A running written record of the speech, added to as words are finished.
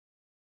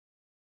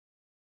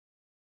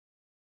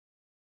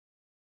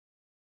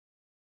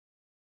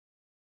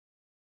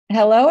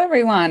Hello,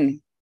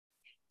 everyone.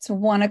 It's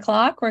 1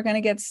 o'clock. We're going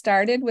to get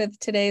started with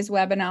today's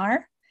webinar.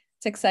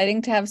 It's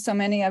exciting to have so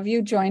many of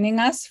you joining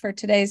us for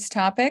today's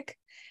topic.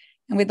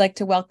 And we'd like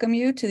to welcome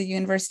you to the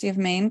University of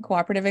Maine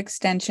Cooperative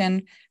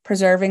Extension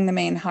Preserving the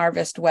Maine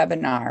Harvest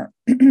webinar.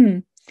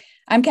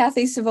 I'm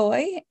Kathy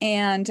Savoie,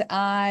 and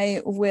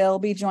I will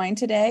be joined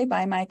today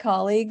by my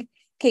colleague,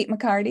 Kate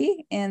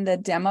McCarty, in the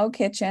demo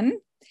kitchen.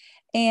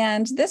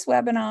 And this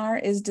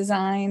webinar is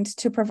designed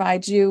to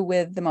provide you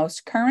with the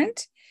most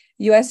current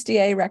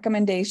USDA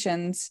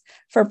recommendations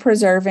for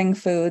preserving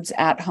foods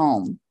at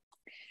home.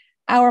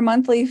 Our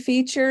monthly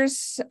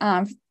webinars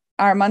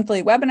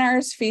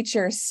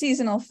feature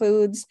seasonal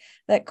foods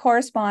that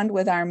correspond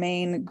with our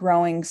Maine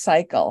growing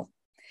cycle.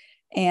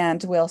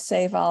 And we'll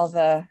save all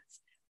the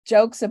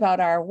jokes about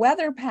our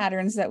weather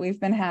patterns that we've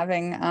been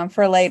having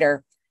for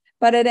later.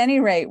 But at any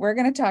rate, we're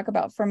going to talk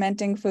about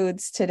fermenting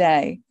foods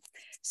today.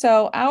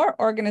 So our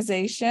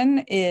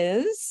organization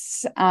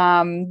is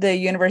the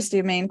University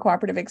of Maine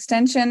Cooperative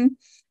Extension,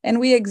 and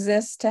we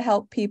exist to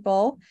help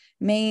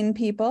Maine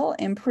people,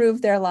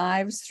 improve their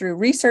lives through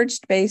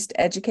research-based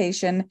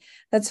education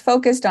that's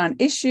focused on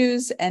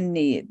issues and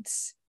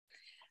needs.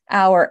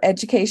 Our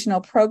educational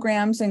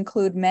programs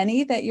include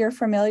many that you're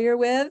familiar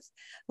with,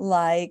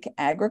 like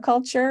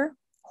agriculture,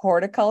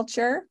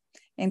 horticulture,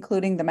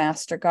 including the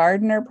Master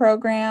Gardener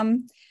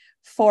program,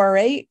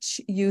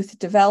 4-H, youth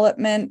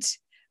development,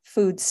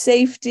 food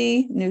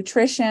safety,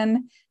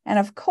 nutrition, and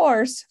of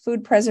course,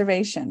 food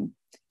preservation,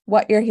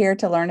 what you're here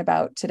to learn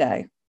about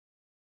today.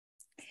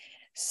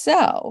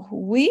 So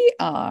we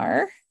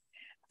are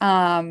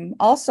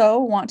also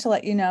want to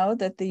let you know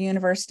that the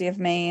University of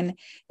Maine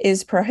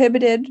is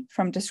prohibited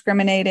from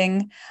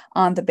discriminating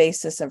on the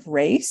basis of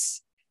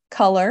race,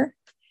 color,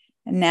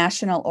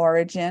 national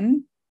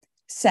origin,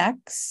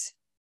 sex,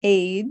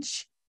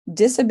 age,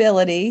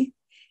 disability,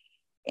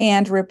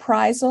 and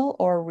reprisal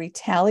or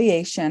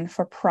retaliation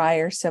for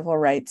prior civil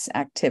rights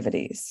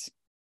activities.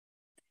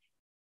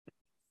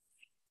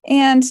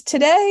 And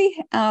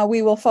today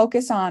we will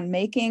focus on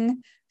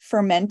making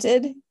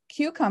fermented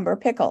cucumber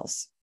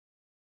pickles.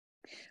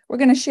 We're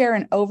going to share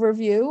an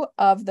overview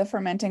of the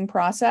fermenting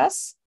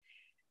process,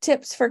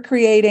 tips for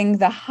creating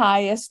the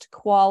highest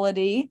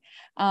quality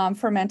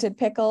fermented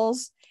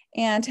pickles,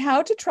 and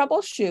how to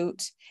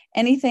troubleshoot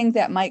anything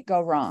that might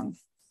go wrong.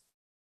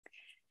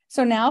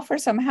 So now for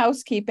some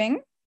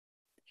housekeeping.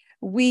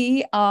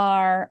 We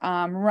are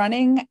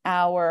running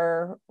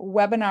our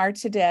webinar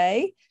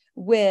today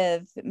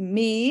with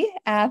me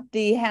at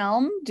the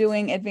helm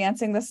doing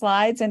advancing the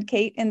slides and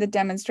Kate in the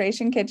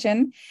demonstration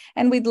kitchen.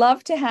 And we'd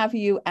love to have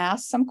you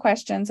ask some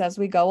questions as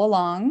we go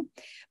along.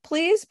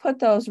 Please put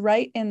those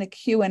right in the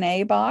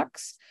Q&A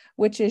box,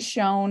 which is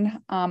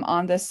shown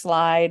on this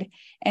slide.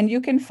 And you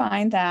can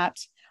find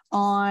that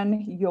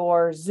on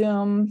your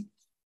Zoom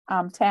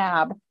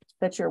tab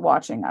that you're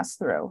watching us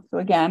through. So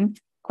again,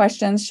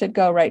 questions should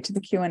go right to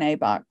the Q&A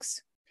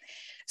box.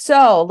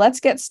 So let's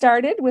get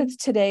started with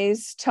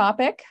today's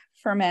topic,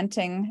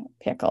 fermenting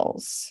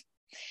pickles.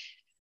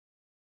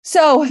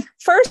 So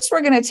first,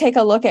 we're going to take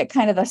a look at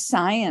kind of the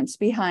science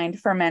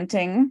behind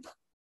fermenting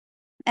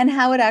and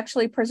how it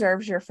actually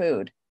preserves your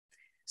food.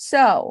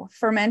 So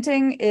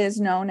fermenting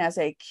is known as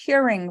a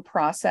curing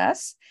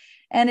process,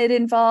 and it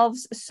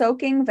involves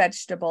soaking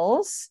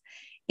vegetables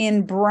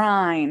in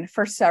brine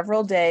for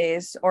several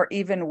days or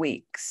even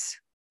weeks.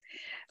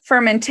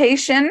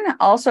 Fermentation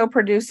also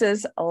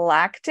produces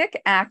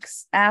lactic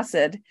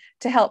acid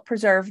to help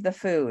preserve the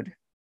food.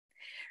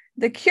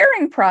 The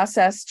curing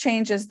process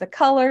changes the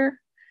color,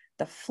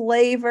 the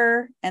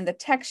flavor, and the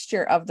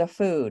texture of the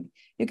food.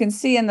 You can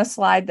see in the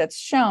slide that's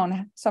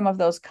shown some of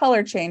those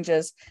color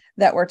changes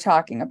that we're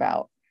talking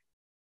about.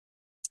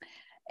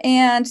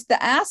 And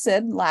the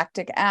acid,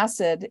 lactic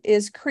acid,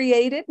 is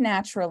created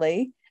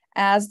naturally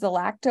as the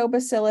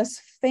lactobacillus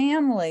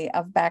family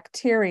of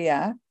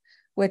bacteria,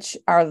 which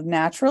are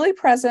naturally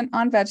present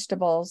on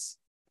vegetables,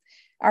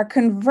 are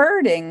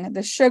converting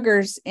the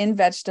sugars in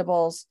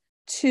vegetables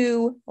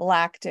to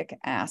lactic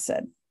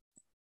acid.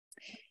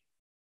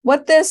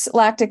 What this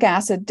lactic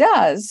acid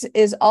does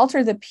is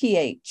alter the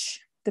pH.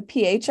 The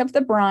pH of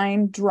the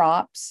brine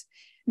drops,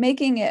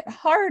 making it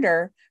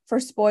harder for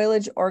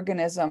spoilage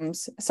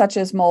organisms such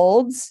as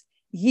molds,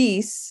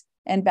 yeasts,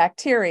 and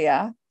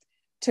bacteria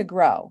to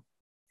grow.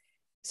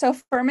 So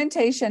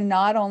fermentation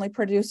not only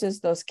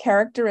produces those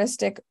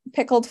characteristic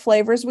pickled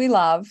flavors we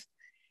love,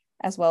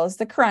 as well as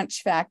the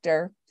crunch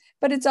factor,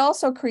 but it's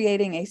also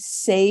creating a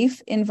safe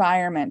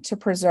environment to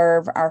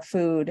preserve our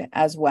food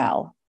as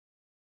well.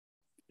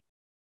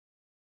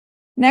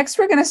 Next,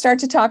 we're going to start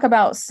to talk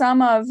about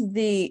some of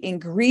the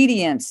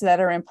ingredients that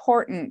are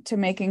important to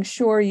making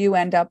sure you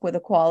end up with a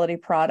quality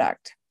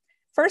product.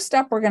 First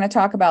up, we're going to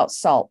talk about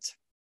salt.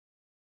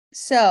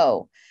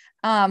 So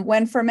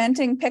when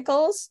fermenting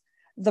pickles,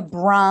 the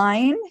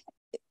brine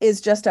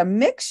is just a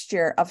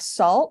mixture of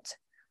salt,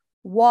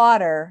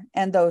 water,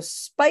 and those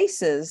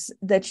spices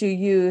that you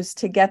use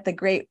to get the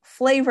great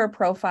flavor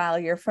profile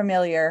you're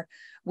familiar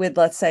with,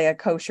 let's say, a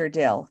kosher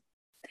dill.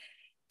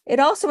 It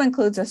also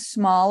includes a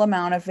small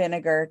amount of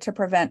vinegar to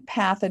prevent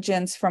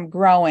pathogens from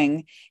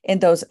growing in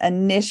those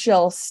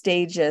initial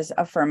stages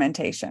of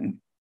fermentation.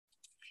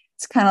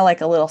 It's kind of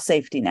like a little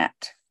safety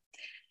net.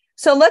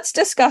 So let's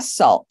discuss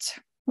salt.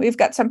 We've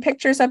got some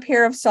pictures up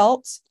here of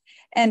salts,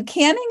 and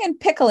canning and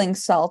pickling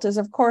salt is,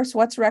 of course,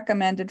 what's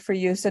recommended for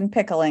use in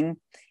pickling,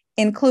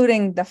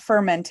 including the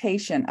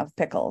fermentation of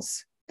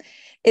pickles.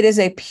 It is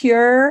a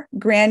pure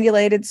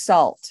granulated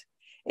salt.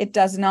 It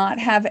does not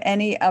have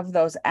any of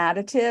those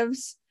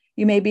additives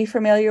you may be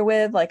familiar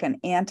with, like an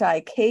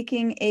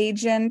anti-caking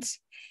agent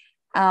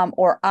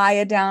or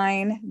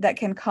iodine that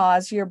can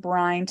cause your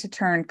brine to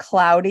turn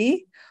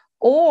cloudy,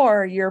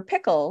 or your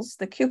pickles,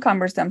 the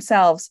cucumbers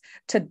themselves,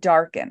 to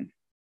darken.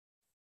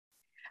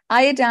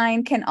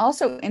 Iodine can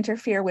also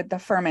interfere with the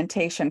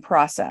fermentation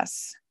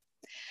process.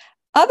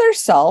 Other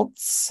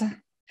salts,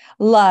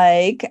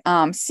 like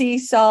sea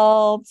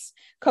salts,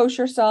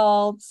 kosher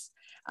salts,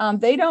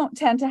 they don't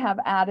tend to have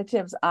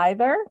additives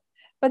either,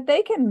 but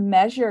they can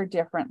measure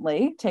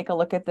differently. Take a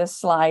look at this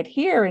slide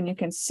here, and you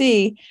can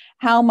see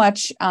how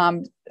much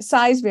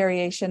size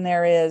variation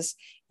there is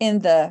in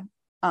the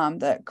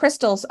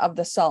crystals of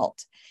the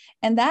salt.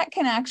 And that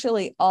can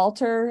actually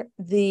alter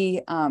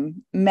the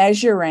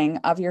measuring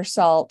of your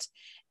salt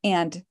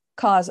and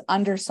cause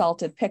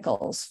undersalted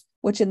pickles,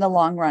 which in the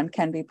long run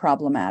can be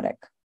problematic.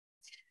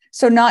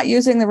 So not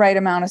using the right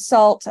amount of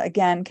salt,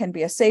 again, can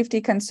be a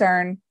safety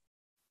concern,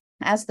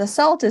 as the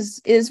salt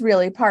is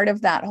really part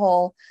of that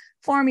whole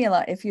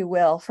formula, if you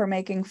will, for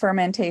making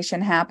fermentation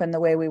happen the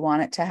way we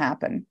want it to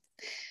happen.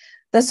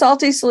 The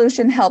salty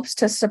solution helps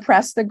to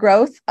suppress the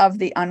growth of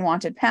the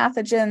unwanted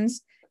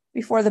pathogens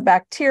before the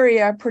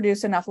bacteria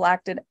produce enough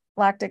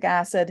lactic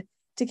acid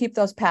to keep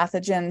those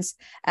pathogens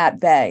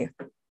at bay.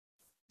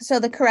 So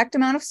the correct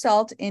amount of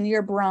salt in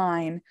your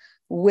brine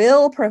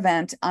will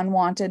prevent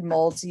unwanted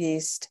molds,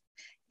 yeast,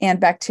 and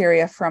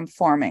bacteria from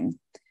forming,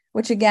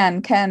 which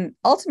again can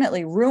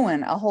ultimately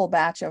ruin a whole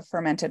batch of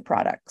fermented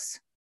products.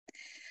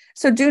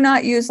 So do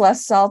not use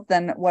less salt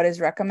than what is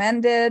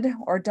recommended,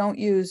 or don't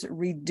use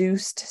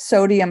reduced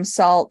sodium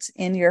salt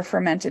in your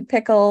fermented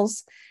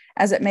pickles,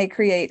 as it may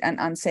create an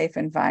unsafe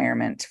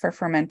environment for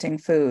fermenting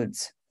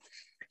foods.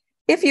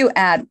 If you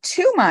add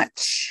too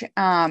much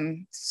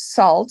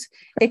salt,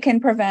 it can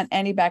prevent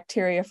any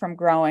bacteria from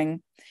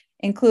growing,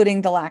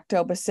 including the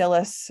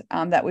lactobacillus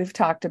that we've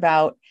talked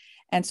about.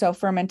 And so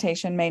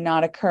fermentation may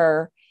not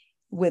occur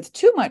with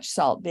too much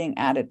salt being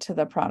added to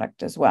the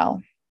product as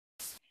well.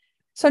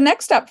 So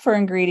next up for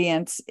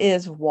ingredients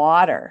is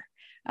water.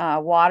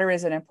 Water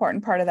is an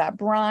important part of that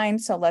brine,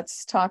 so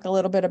let's talk a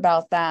little bit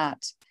about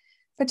that,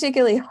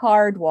 particularly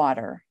hard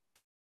water.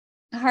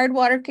 Hard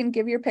water can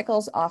give your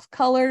pickles off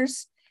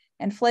colors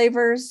and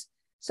flavors.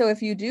 So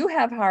if you do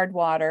have hard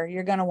water,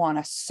 you're going to want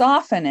to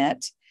soften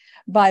it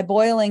by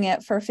boiling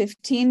it for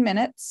 15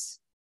 minutes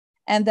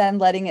and then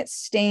letting it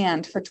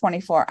stand for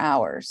 24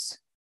 hours.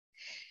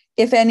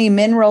 If any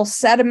mineral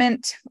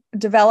sediment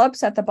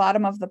develops at the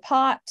bottom of the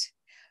pot,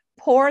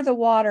 pour the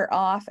water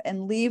off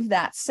and leave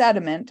that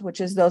sediment, which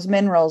is those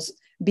minerals,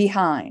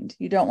 behind.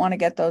 You don't want to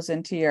get those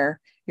into your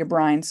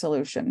brine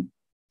solution.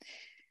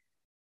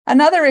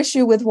 Another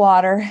issue with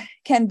water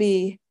can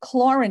be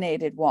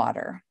chlorinated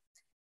water.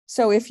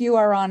 So if you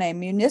are on a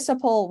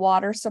municipal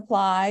water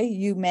supply,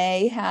 you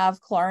may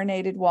have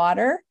chlorinated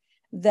water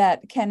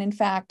that can in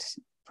fact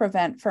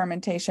prevent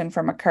fermentation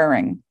from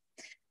occurring.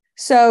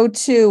 So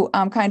to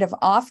kind of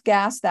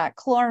off-gas that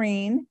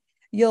chlorine,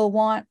 you'll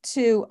want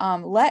to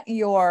let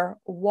your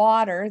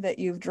water that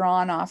you've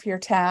drawn off your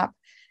tap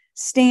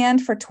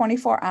stand for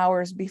 24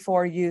 hours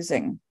before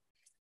using.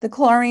 The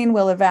chlorine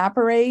will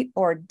evaporate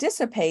or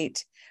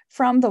dissipate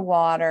from the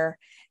water,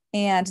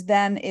 and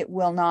then it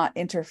will not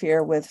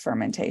interfere with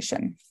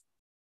fermentation.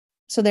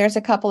 So there's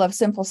a couple of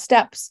simple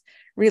steps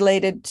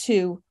related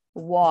to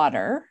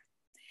water.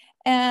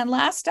 And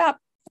last up,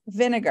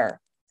 vinegar.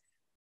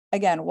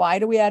 Again, why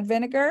do we add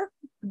vinegar?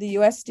 The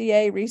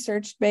USDA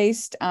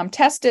research-based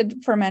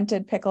tested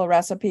fermented pickle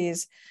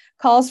recipes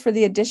calls for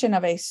the addition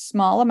of a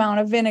small amount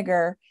of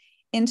vinegar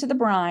into the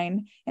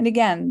brine. And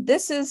again,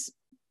 this is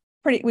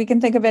we can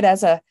think of it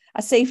as a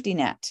safety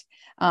net,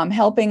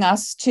 helping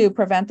us to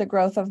prevent the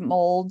growth of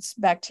molds,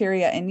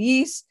 bacteria, and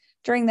yeast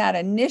during that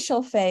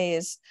initial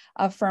phase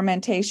of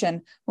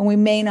fermentation when we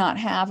may not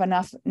have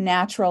enough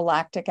natural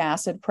lactic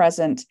acid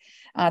present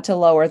to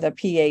lower the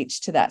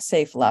pH to that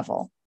safe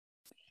level.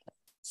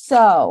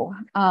 So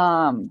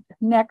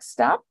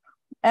next up,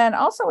 and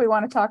also we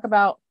want to talk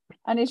about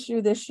an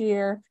issue this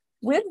year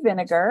with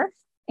vinegar,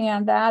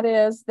 and that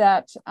is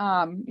that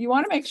you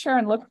want to make sure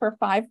and look for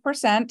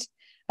 5%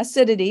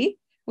 acidity,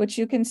 which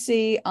you can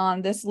see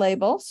on this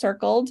label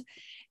circled,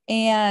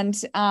 and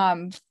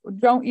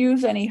don't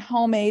use any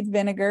homemade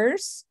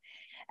vinegars,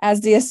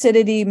 as the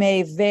acidity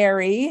may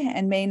vary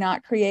and may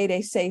not create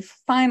a safe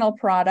final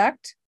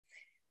product.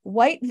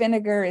 White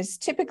vinegar is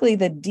typically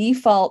the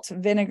default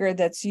vinegar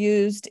that's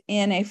used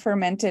in a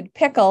fermented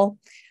pickle,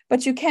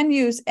 but you can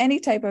use any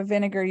type of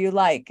vinegar you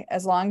like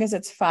as long as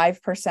it's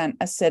 5%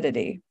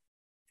 acidity.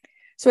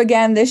 So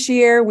again, this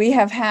year we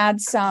have had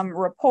some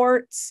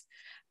reports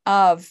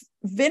of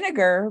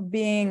vinegar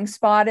being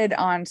spotted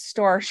on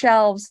store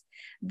shelves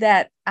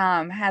that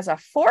has a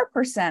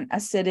 4%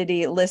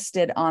 acidity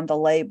listed on the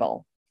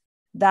label.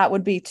 That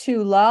would be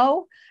too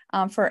low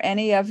for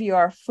any of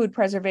your food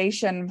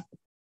preservation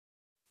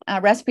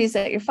recipes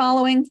that you're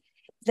following.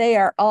 They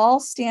are all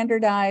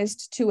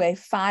standardized to a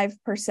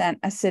 5%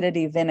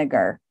 acidity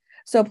vinegar.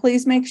 So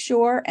please make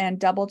sure and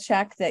double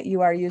check that you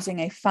are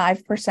using a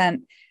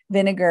 5%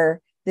 vinegar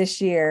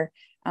this year,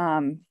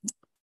 and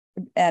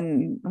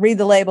read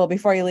the label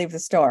before you leave the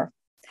store.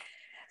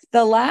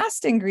 The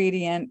last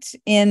ingredient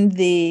in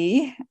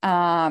the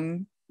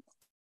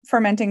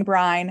fermenting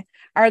brine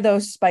are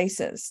those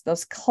spices,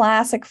 those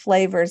classic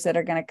flavors that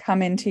are going to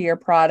come into your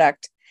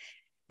product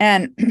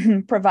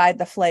and provide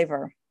the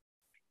flavor.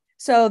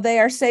 So they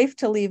are safe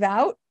to leave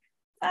out.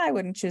 I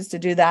wouldn't choose to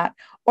do that.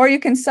 Or you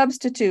can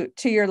substitute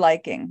to your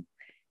liking.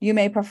 You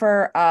may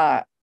prefer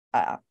a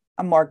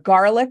more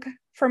garlic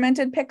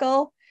fermented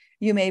pickle.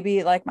 You may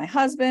be like my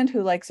husband,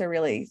 who likes a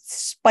really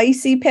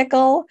spicy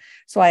pickle.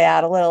 So I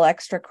add a little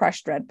extra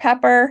crushed red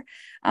pepper.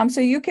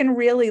 So you can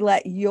really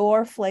let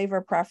your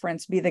flavor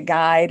preference be the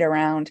guide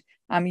around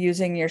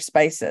using your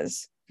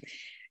spices.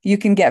 You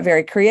can get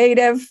very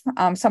creative.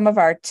 Some of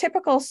our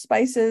typical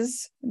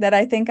spices that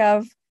I think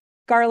of: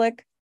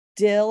 garlic,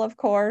 dill, of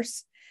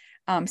course,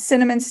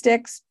 cinnamon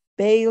sticks,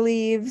 bay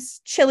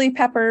leaves, chili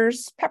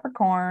peppers,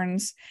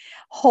 peppercorns,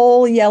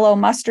 whole yellow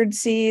mustard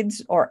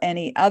seeds or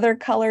any other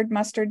colored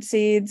mustard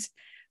seeds,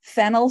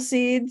 fennel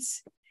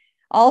seeds,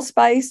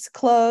 allspice,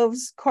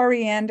 cloves,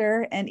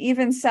 coriander, and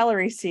even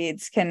celery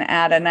seeds can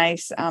add a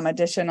nice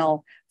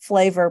additional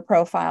flavor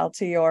profile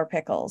to your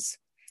pickles.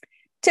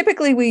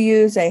 Typically, we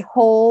use a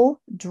whole,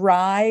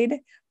 dried,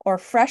 or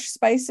fresh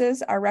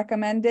spices are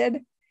recommended,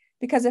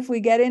 because if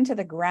we get into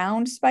the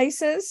ground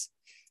spices,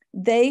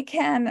 they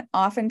can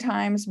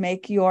oftentimes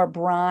make your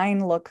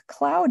brine look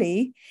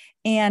cloudy,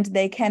 and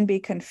they can be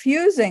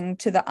confusing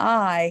to the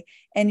eye,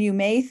 and you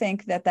may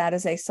think that that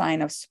is a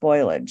sign of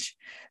spoilage.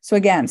 So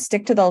again,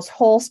 stick to those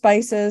whole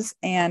spices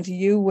and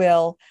you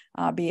will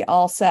be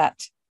all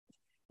set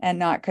and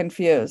not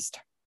confused.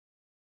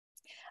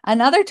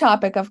 Another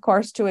topic, of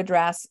course, to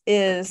address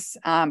is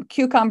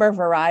cucumber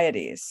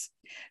varieties.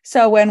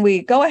 So when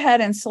we go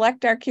ahead and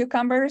select our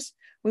cucumbers,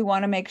 we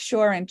want to make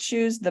sure and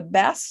choose the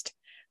best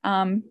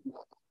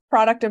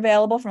product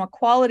available from a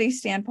quality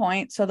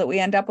standpoint so that we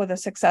end up with a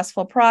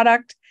successful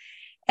product.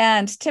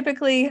 And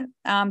typically,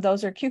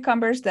 those are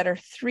cucumbers that are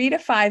 3 to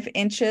 5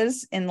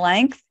 inches in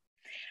length.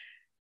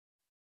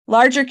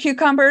 Larger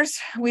cucumbers,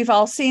 we've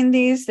all seen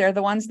these. They're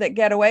the ones that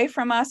get away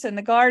from us in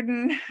the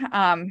garden.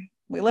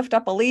 We lift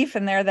up a leaf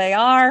and there they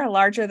are,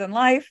 larger than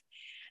life.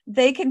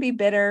 They can be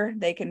bitter,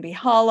 they can be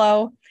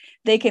hollow,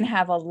 they can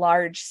have a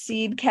large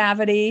seed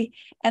cavity,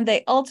 and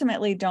they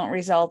ultimately don't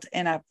result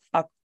in a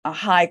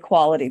high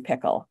quality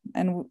pickle.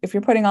 And if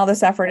you're putting all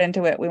this effort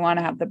into it, we want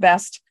to have the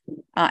best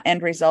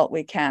end result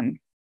we can.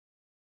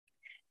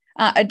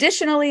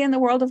 Additionally, in the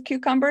world of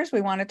cucumbers, we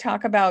want to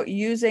talk about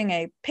using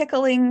a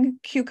pickling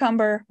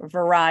cucumber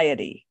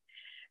variety.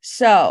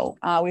 So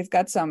we've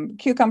got some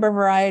cucumber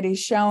varieties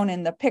shown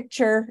in the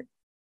picture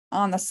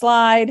on the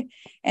slide,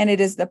 and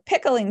it is the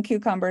pickling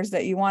cucumbers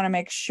that you want to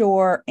make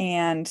sure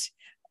and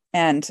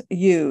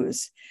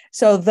use.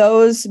 So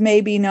those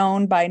may be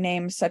known by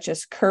names such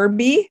as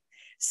Kirby,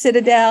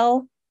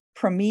 Citadel,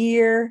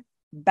 Premier,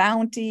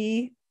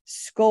 Bounty,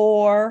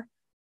 Score,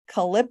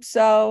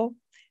 Calypso.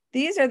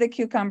 These are the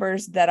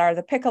cucumbers that are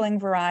the pickling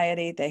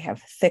variety. They have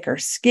thicker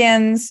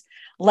skins,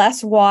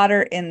 less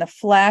water in the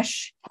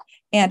flesh,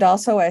 and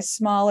also a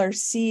smaller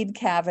seed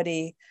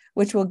cavity,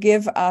 which will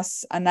give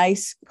us a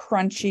nice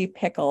crunchy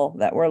pickle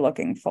that we're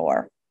looking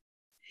for.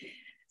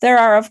 There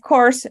are, of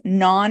course,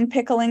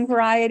 non-pickling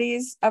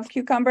varieties of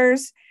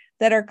cucumbers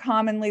that are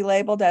commonly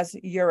labeled as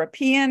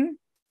European,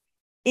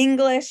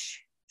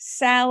 English,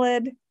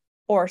 salad,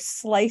 or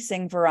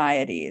slicing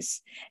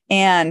varieties.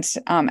 And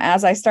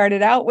as I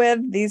started out with,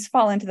 these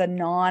fall into the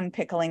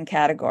non-pickling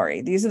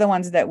category. These are the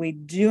ones that we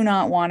do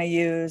not want to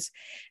use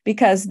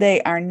because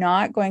they are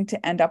not going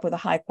to end up with a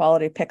high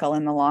quality pickle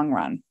in the long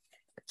run.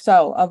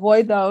 So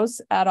avoid those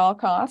at all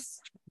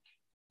costs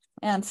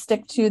and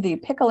stick to the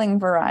pickling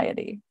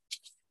variety.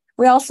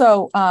 We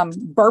also,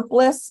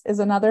 burpless is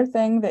another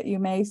thing that you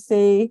may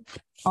see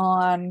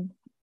on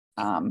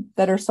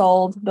that are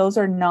sold. Those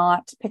are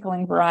not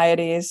pickling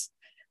varieties.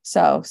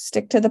 So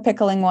stick to the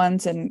pickling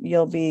ones and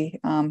you'll be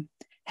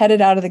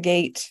headed out of the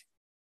gate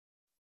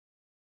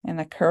in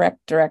the correct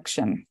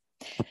direction.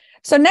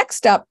 So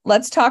next up,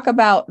 let's talk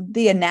about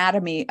the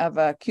anatomy of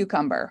a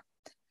cucumber.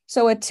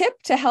 So a tip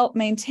to help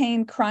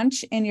maintain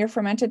crunch in your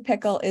fermented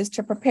pickle is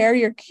to prepare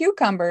your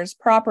cucumbers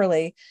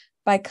properly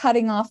by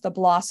cutting off the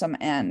blossom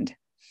end.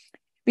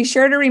 Be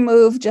sure to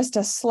remove just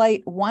a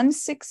slight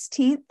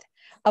 1/16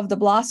 of the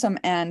blossom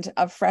end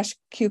of fresh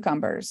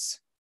cucumbers.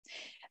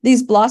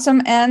 These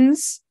blossom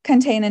ends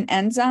contain an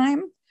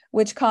enzyme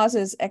which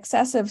causes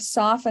excessive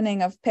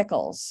softening of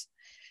pickles.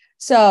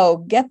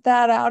 So get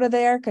that out of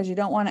there because you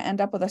don't want to end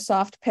up with a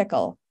soft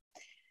pickle.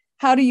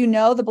 How do you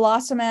know the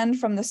blossom end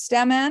from the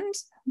stem end?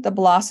 The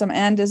blossom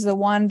end is the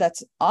one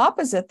that's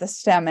opposite the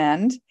stem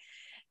end,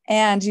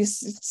 and you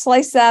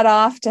slice that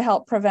off to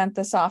help prevent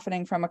the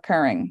softening from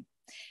occurring.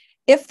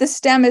 If the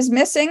stem is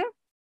missing,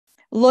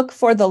 look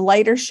for the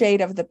lighter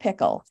shade of the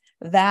pickle.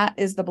 That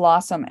is the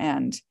blossom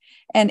end.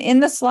 And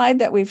in the slide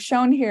that we've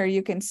shown here,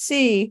 you can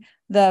see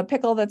the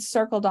pickle that's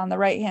circled on the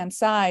right-hand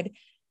side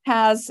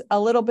has a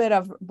little bit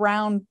of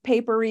brown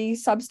papery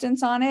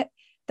substance on it.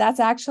 That's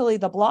actually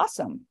the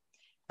blossom.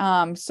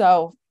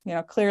 So,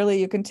 clearly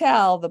you can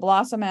tell the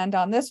blossom end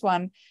on this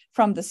one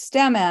from the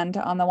stem end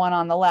on the one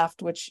on the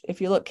left, which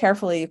if you look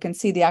carefully, you can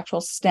see the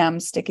actual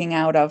stem sticking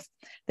out of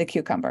the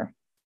cucumber.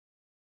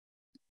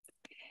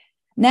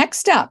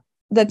 Next up,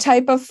 the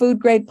type of food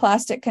grade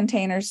plastic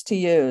containers to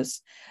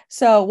use.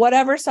 So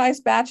whatever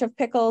size batch of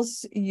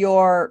pickles you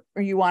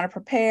want to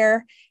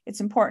prepare,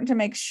 it's important to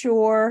make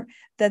sure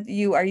that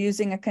you are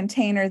using a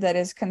container that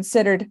is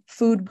considered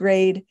food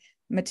grade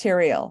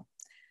material.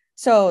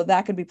 So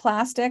that could be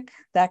plastic,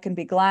 that can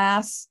be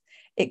glass,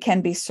 it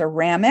can be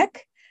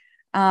ceramic,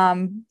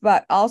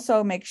 but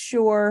also make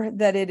sure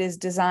that it is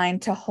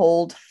designed to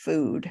hold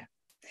food.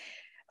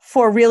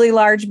 For really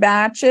large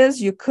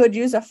batches, you could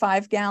use a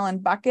 5-gallon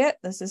bucket.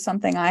 This is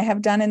something I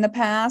have done in the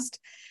past,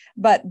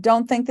 but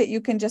don't think that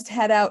you can just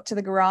head out to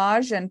the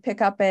garage and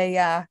pick up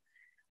a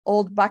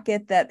old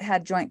bucket that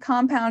had joint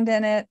compound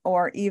in it,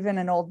 or even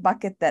an old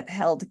bucket that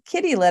held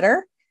kitty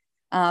litter.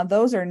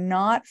 Those are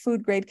not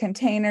food grade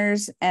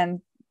containers,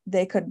 and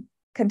they could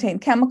contain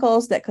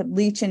chemicals that could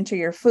leach into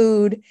your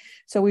food.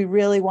 So we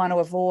really want to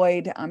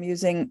avoid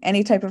using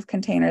any type of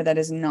container that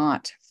is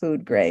not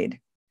food grade.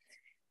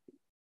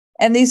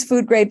 And these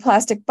food grade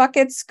plastic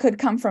buckets could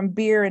come from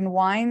beer and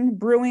wine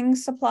brewing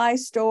supply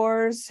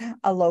stores,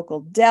 a local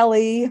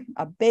deli,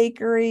 a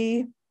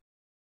bakery.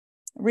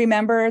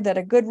 Remember that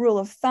a good rule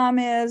of thumb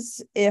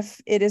is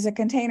if it is a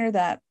container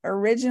that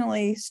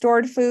originally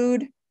stored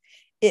food,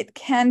 it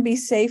can be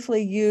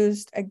safely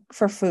used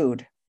for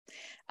food.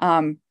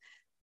 You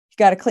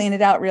got to clean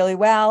it out really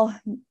well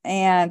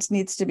and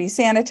needs to be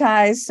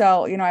sanitized.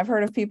 So, I've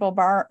heard of people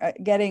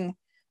getting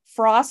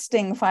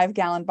frosting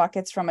 5-gallon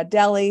buckets from a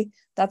deli.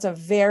 That's a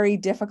very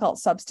difficult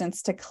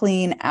substance to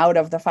clean out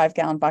of the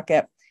 5-gallon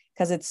bucket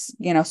because it's,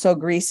 so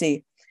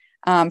greasy.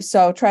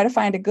 So try to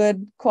find a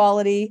good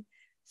quality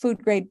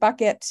food grade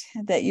bucket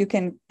that you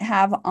can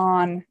have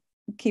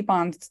keep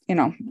on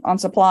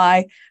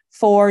supply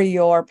for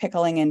your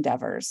pickling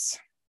endeavors.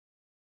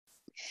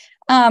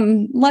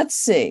 Let's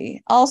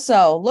see.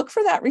 Also, look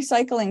for that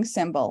recycling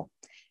symbol.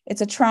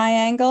 It's a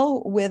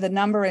triangle with a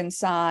number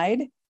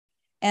inside.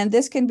 And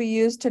this can be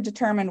used to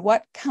determine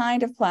what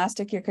kind of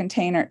plastic your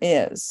container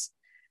is.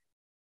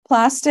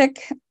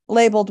 Plastic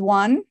labeled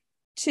 1,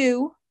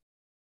 2,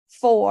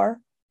 4,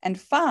 and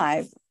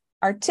 5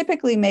 are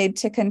typically made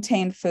to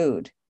contain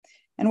food.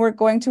 And we're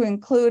going to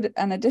include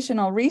an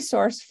additional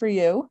resource for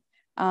you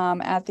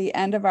at the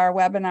end of our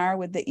webinar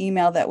with the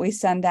email that we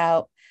send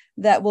out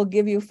that will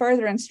give you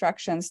further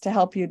instructions to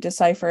help you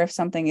decipher if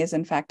something is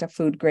in fact a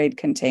food grade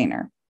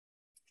container.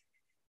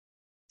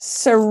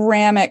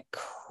 Ceramic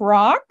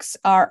crocks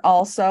are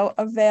also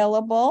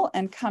available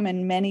and come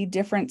in many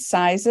different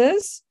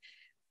sizes.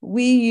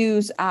 We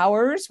use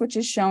ours, which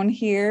is shown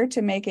here,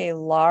 to make a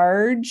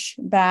large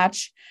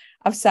batch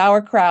of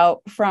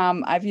sauerkraut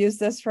I've used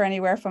this for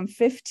anywhere from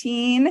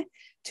 15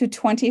 to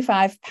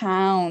 25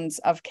 pounds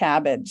of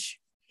cabbage.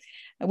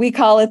 We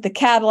call it the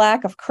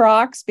Cadillac of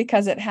crocks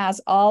because it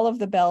has all of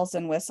the bells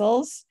and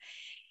whistles.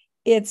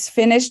 It's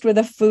finished with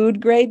a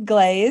food grade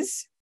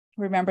glaze.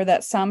 Remember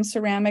that some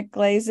ceramic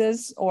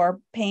glazes or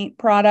paint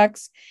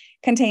products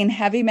contain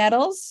heavy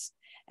metals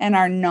and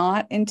are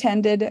not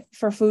intended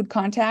for food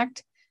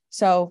contact.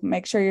 So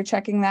make sure you're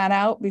checking that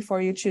out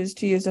before you choose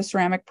to use a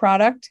ceramic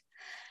product.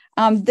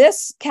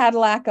 This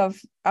Cadillac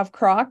of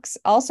crocks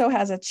also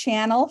has a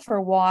channel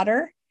for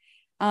water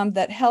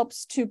that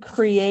helps to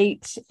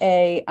create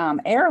a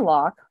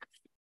airlock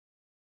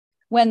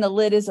when the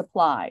lid is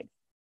applied.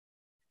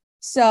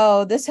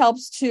 So this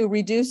helps to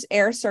reduce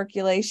air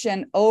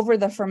circulation over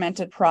the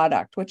fermented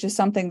product, which is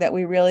something that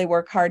we really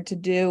work hard to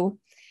do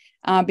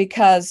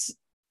because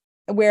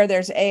where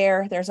there's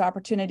air, there's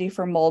opportunity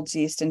for molds,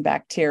 yeast, and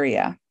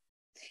bacteria.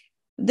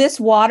 This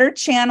water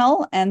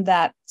channel and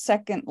that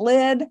second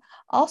lid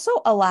also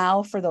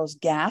allow for those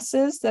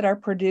gases that are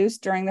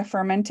produced during the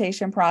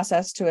fermentation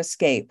process to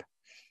escape.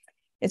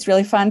 It's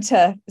really fun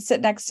to sit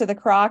next to the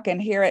crock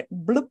and hear it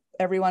bloop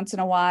every once in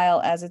a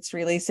while as it's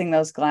releasing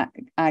those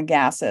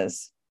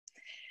gases.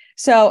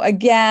 So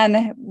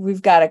again,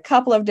 we've got a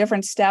couple of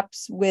different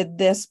steps with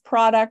this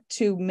product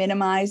to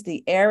minimize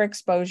the air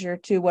exposure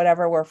to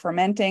whatever we're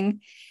fermenting.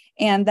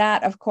 And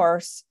that, of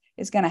course,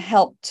 is going to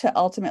help to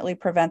ultimately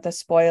prevent the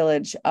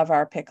spoilage of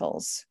our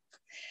pickles.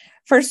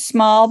 For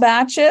small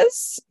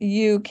batches,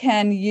 you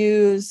can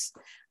use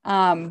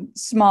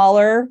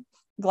smaller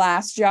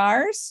glass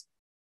jars,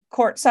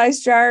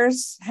 quart-sized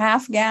jars,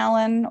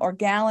 half-gallon or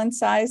gallon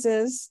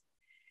sizes.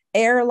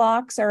 Air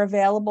locks are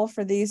available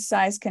for these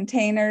size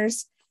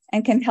containers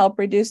and can help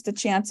reduce the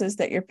chances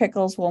that your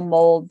pickles will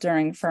mold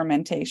during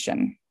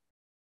fermentation.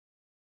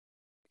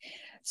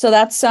 So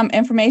that's some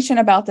information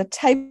about the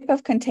type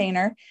of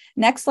container.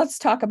 Next, let's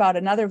talk about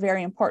another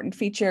very important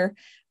feature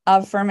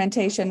of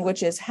fermentation,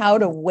 which is how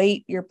to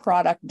weight your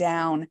product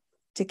down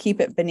to keep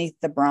it beneath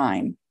the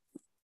brine.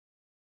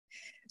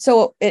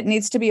 So it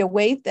needs to be a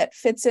weight that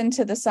fits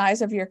into the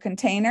size of your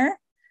container.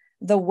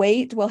 The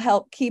weight will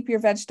help keep your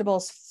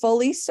vegetables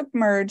fully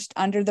submerged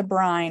under the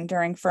brine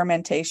during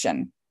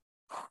fermentation.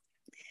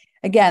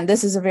 Again,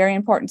 this is a very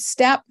important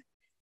step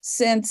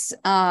since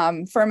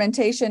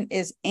fermentation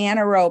is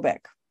anaerobic.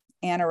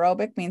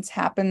 Anaerobic means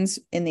happens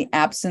in the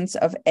absence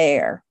of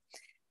air.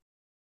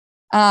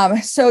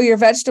 So your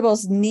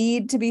vegetables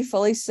need to be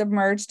fully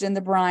submerged in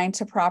the brine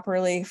to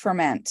properly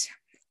ferment.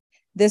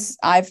 This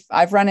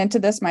I've run into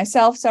this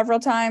myself several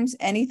times.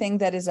 Anything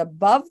that is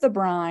above the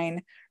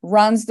brine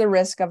runs the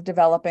risk of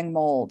developing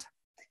mold.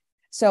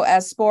 So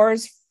as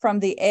spores from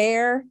the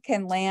air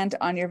can land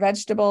on your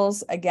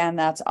vegetables, again,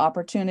 that's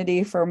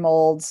opportunity for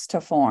molds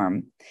to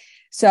form.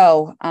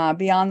 So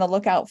be on the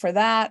lookout for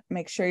that.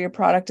 Make sure your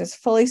product is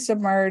fully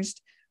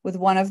submerged with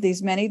one of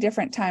these many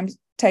different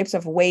types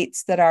of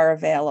weights that are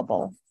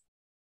available.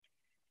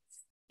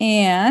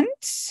 And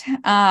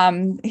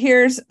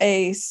here's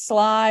a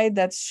slide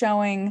that's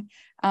showing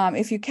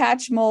if you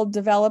catch mold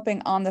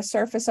developing on the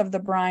surface of the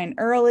brine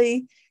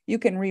early, you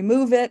can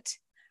remove it.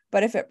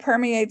 But if it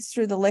permeates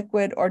through the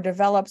liquid or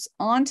develops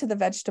onto the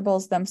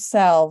vegetables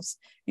themselves,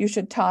 you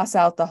should toss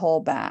out the whole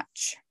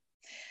batch.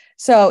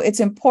 So it's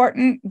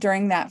important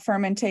during that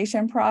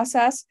fermentation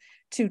process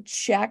to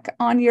check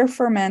on your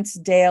ferments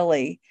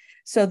daily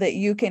so that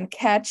you can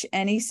catch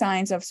any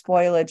signs of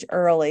spoilage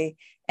early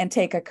and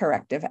take a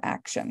corrective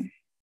action.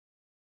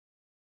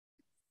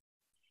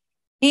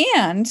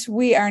 And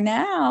we are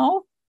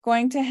now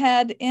going to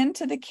head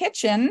into the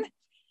kitchen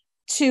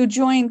to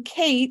join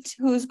Kate,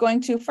 who's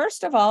going to,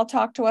 first of all,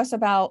 talk to us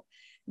about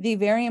the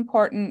very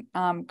important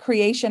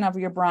creation of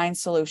your brine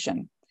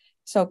solution.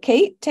 So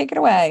Kate, take it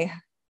away.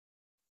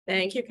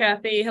 Thank you,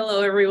 Kathy.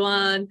 Hello,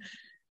 everyone.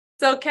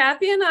 So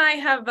Kathy and I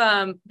have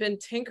been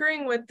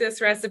tinkering with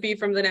this recipe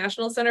from the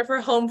National Center for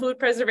Home Food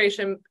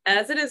Preservation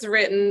as it is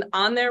written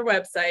on their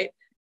website.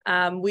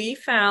 We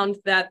found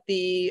that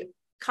the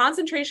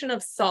concentration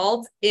of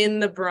salt in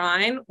the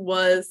brine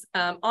was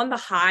on the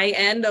high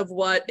end of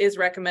what is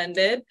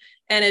recommended,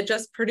 and it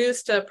just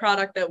produced a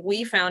product that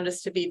we found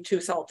is to be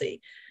too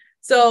salty.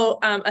 So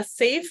a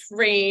safe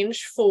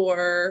range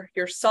for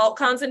your salt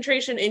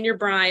concentration in your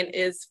brine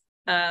is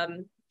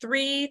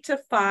 3 to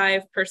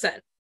 5%.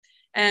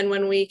 And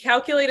when we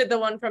calculated the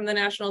one from the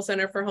National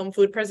Center for Home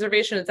Food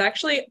Preservation, it's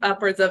actually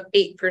upwards of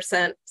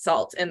 8%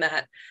 salt in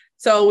that.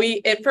 So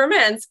it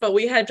ferments, but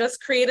we had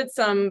just created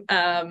some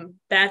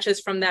batches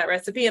from that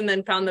recipe and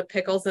then found the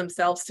pickles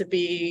themselves to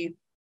be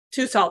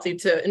too salty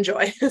to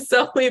enjoy.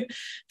 So we've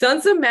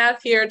done some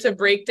math here to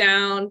break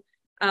down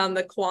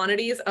the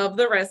quantities of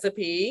the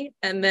recipe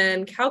and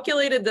then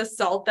calculated the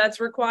salt that's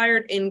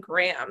required in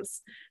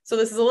grams. So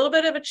this is a little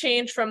bit of a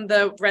change from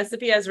the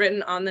recipe as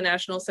written on the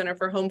National Center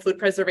for Home Food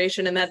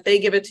Preservation in that they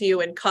give it to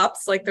you in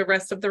cups like the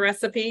rest of the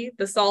recipe,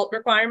 the salt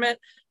requirement.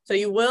 So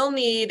you will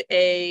need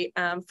a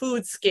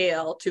food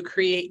scale to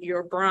create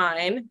your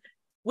brine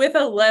with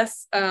a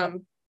less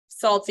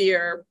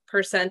saltier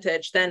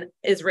percentage than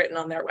is written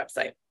on their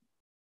website.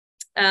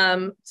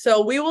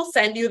 So we will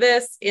send you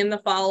this in the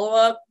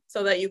follow-up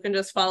so that you can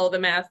just follow the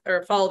math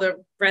or follow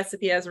the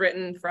recipe as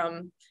written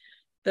from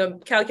the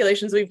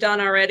calculations we've done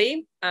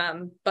already.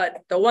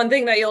 But the one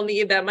thing that you'll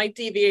need that might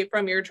deviate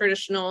from your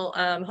traditional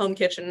home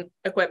kitchen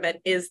equipment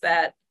is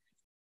that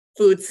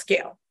food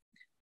scale.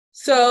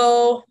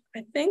 So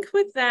I think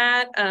with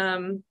that,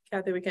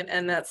 Kathy, we can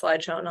end that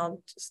slideshow and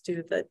I'll just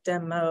do the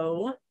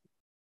demo.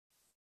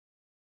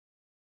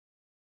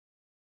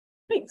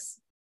 Thanks.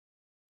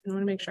 I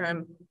want to make sure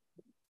I'm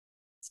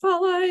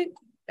spotlight.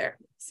 There,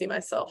 see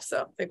myself.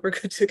 So I think we're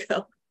good to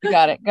go. You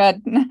got it.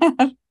 Good.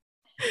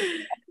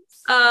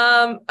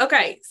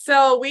 Okay,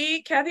 so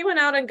Kathy went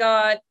out and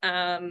got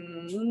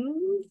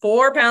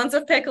 4 pounds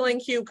of pickling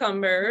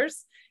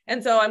cucumbers.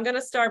 And so I'm going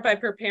to start by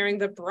preparing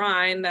the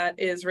brine that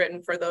is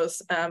written for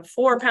those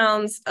 4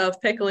 pounds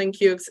of pickling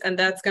cukes, and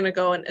that's going to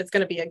go in, it's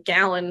going to be a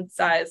gallon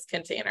size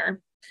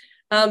container.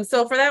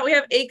 So for that, we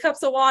have 8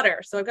 cups of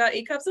water. So I've got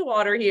 8 cups of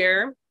water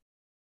here,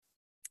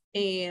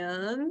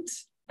 and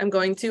I'm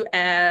going to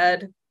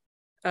add,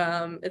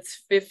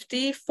 it's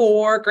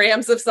 54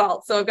 grams of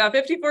salt. So I've got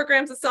 54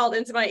 grams of salt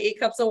into my 8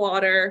 cups of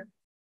water.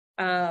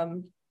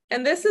 And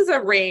this is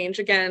a range.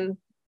 Again,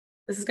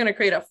 this is going to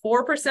create a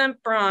 4%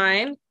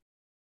 brine.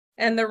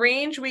 And the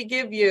range we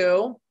give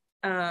you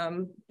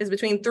is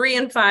between 3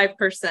 and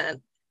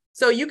 5%.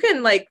 So you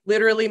can like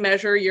literally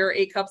measure your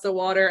 8 cups of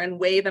water and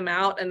weigh them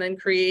out and then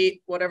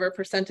create whatever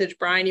percentage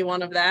brine you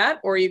want of that.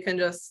 Or you can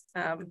just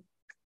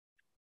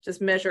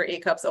measure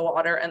 8 cups of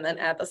water and then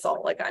add the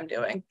salt like I'm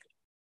doing.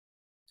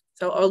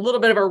 So a little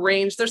bit of a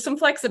range. There's some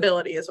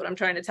flexibility is what I'm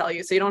trying to tell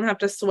you. So you don't have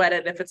to sweat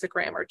it if it's a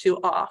gram or 2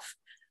 off.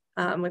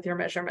 with your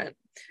measurement.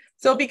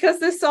 So because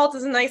this salt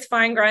is a nice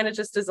fine grind, it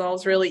just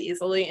dissolves really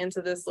easily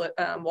into this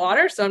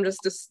water. So I'm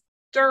just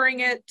stirring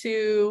it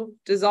to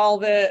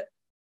dissolve it.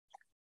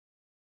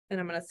 And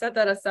I'm going to set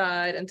that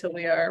aside until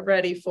we are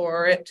ready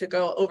for it to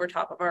go over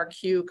top of our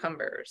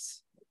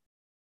cucumbers.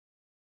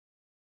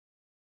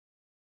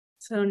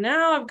 So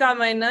now I've got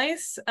my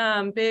nice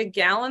big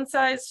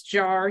gallon-sized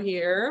jar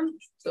here.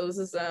 So this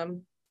is a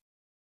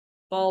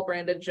Ball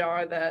branded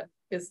jar that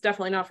is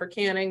definitely not for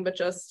canning, but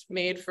just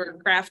made for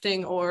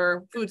crafting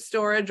or food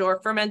storage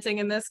or fermenting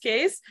in this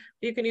case.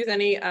 You can use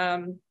any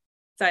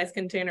size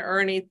container or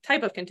any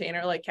type of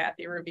container like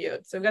Kathy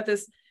reviewed. So I've got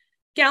this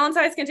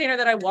gallon-sized container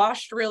that I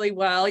washed really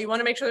well. You want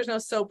to make sure there's no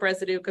soap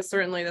residue because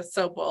certainly the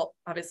soap will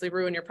obviously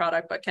ruin your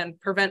product, but can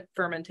prevent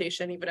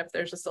fermentation even if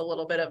there's just a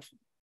little bit of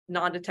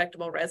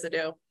non-detectable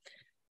residue.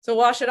 So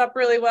wash it up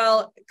really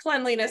well.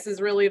 Cleanliness is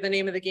really the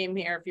name of the game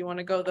here. If you want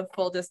to go the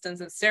full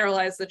distance and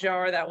sterilize the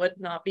jar, that would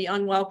not be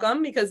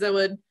unwelcome because it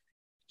would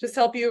just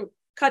help you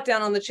cut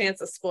down on the chance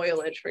of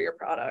spoilage for your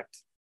product.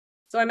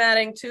 So I'm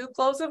adding 2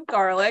 cloves of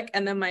garlic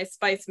and then my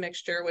spice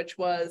mixture, which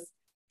was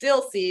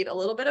dill seed, a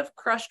little bit of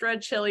crushed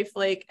red chili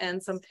flake,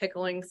 and some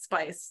pickling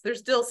spice.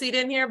 There's dill seed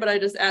in here, but I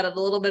just added a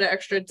little bit of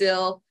extra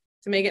dill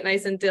to make it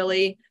nice and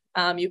dilly.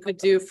 You could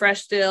do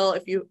fresh dill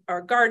if you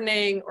are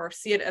gardening or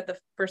see it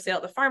for sale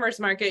at the farmer's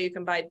market. You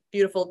can buy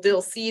beautiful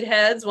dill seed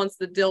heads. Once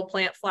the dill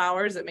plant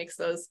flowers, it makes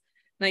those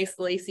nice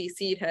lacy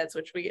seed heads,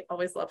 which we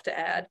always love to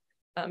add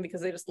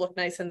because they just look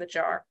nice in the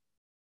jar.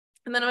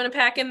 And then I'm going to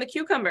pack in the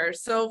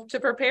cucumbers. So to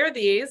prepare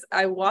these,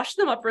 I washed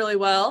them up really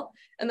well.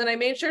 And then I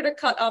made sure to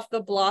cut off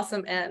the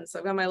blossom ends. So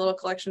I've got my little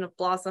collection of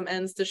blossom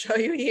ends to show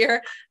you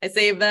here. I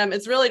saved them.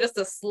 It's really just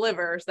a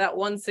sliver, so that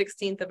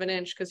 1/16 of an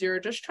inch, because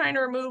you're just trying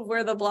to remove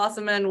where the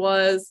blossom end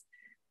was,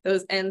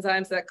 those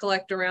enzymes that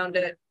collect around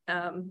it.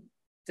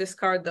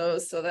 Discard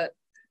those so that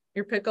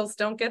your pickles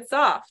don't get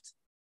soft.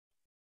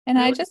 And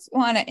I just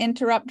want to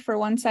interrupt for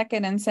 1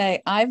 second and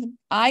say,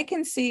 I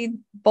can see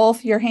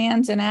both your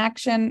hands in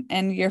action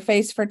and your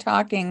face for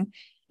talking.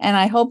 And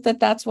I hope that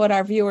that's what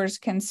our viewers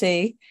can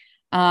see.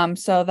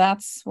 So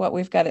that's what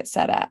we've got it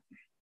set at.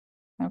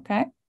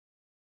 Okay.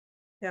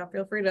 Yeah,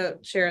 feel free to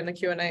share in the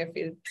Q&A if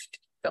you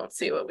don't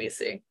see what we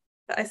see.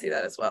 I see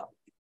that as well.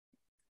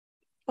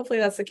 Hopefully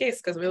that's the case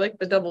because we like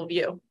the double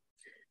view.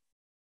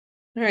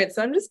 All right,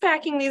 so I'm just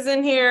packing these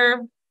in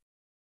here.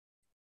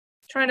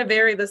 Trying to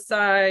vary the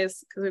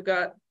size because we've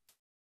got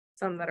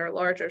some that are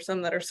larger,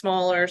 some that are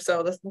smaller.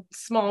 So the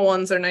small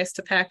ones are nice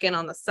to pack in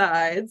on the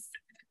sides.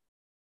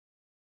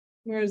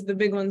 Whereas the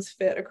big ones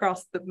fit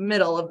across the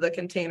middle of the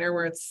container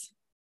where it's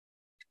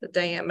the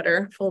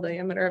diameter, full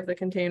diameter of the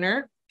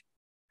container.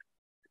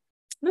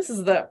 This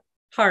is the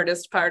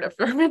hardest part of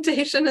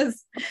fermentation,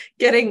 is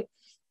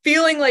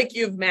feeling like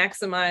you've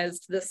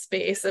maximized the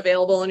space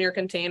available in your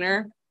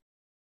container.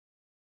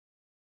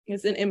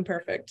 It's an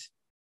imperfect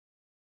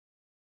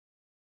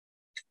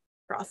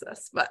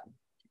process, but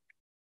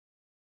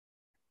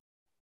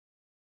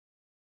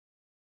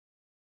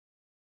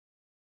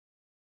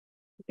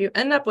if you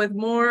end up with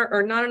more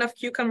or not enough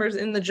cucumbers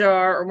in the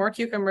jar, or more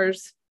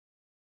cucumbers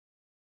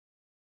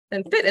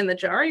than fit in the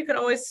jar, you can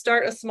always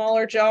start a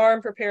smaller jar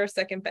and prepare a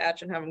second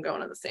batch and have them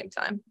going at the same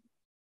time.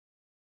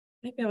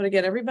 Might be able to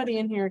get everybody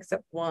in here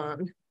except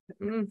one,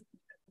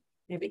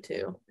 maybe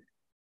 2.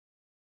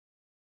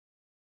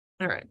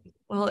 All right,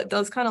 well, it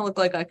does kind of look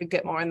like I could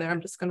get more in there.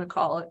 I'm just going to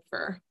call it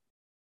for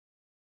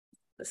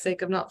the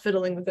sake of not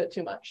fiddling with it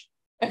too much.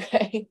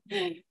 Okay,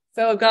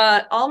 so I've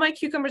got all my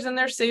cucumbers in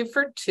there saved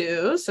for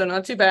 2, so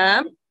not too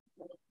bad.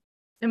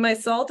 And my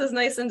salt is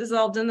nice and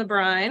dissolved in the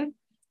brine.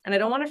 And I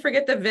don't want to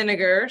forget the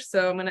vinegar,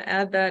 so I'm going to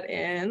add that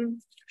in.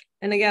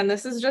 And again,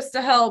 this is just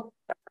to help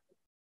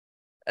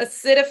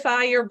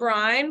acidify your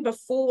brine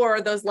before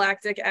those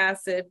lactic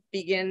acid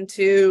begin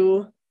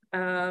to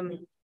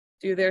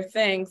do their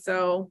thing.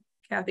 So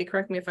Kathy,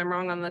 correct me if I'm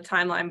wrong on the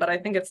timeline, but I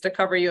think it's to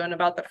cover you in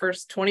about the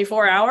first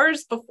 24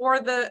 hours before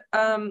the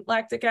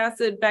lactic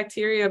acid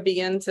bacteria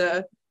begin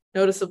to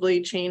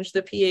noticeably change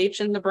the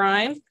pH in the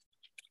brine.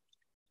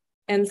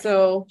 And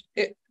so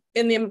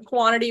in the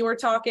quantity we're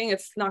talking,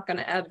 it's not going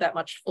to add that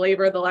much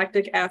flavor. The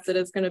lactic acid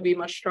is going to be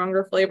much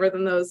stronger flavor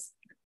than those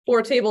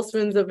 4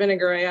 tablespoons of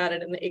vinegar I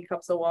added in the 8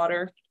 cups of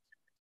water.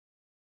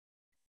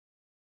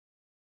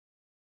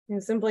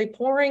 And simply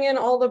pouring in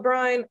all the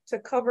brine to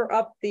cover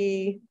up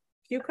the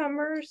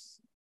cucumbers.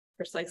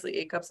 Precisely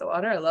 8 cups of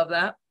water. I love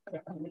that.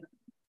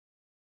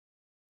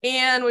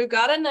 And we've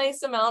got a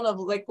nice amount of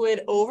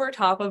liquid over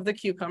top of the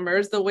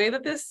cucumbers. The way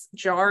that this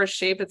jar is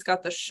shaped, it's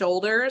got the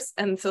shoulders.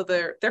 And so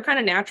they're kind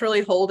of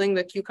naturally holding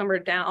the cucumber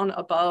down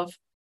above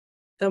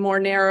the more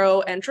narrow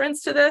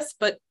entrance to this.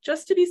 But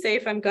just to be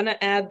safe, I'm going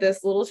to add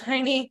this little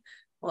tiny,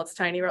 well, it's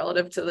tiny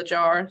relative to the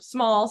jar,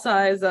 small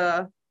size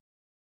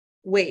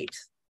weight,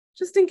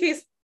 just in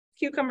case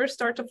cucumbers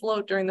start to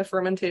float during the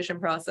fermentation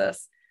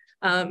process.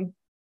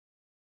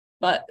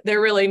 But they're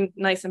really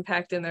nice and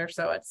packed in there.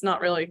 So it's not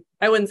really,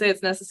 I wouldn't say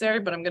it's necessary,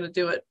 but I'm going to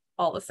do it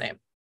all the same.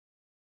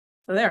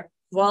 So there,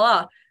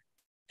 voila,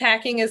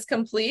 packing is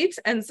complete.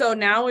 And so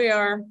now we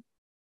are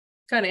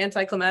kind of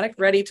anticlimactic,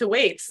 ready to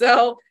wait.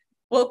 So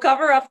we'll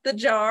cover up the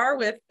jar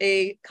with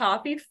a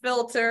coffee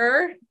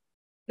filter.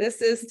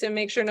 This is to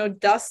make sure no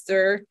dust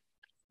or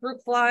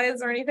fruit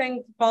flies or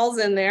anything falls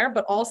in there,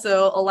 but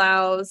also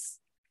allows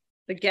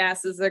the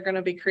gases that are going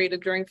to be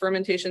created during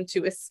fermentation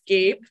to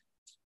escape.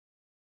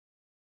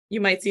 You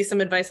might see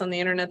some advice on the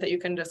internet that you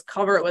can just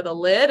cover it with a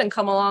lid and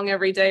come along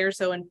every day or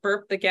so and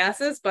burp the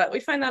gases, but we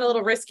find that a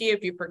little risky.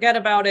 If you forget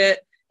about it,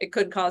 it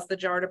could cause the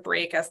jar to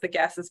break as the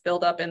gases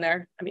build up in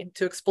there. I mean,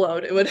 to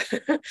explode. It would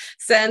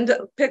send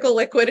pickle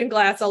liquid and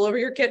glass all over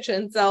your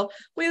kitchen. So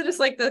we just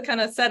like the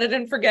kind of set it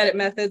and forget it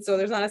method. So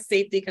there's not a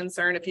safety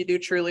concern if you do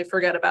truly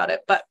forget about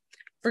it. But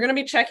we're going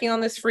to be checking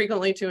on this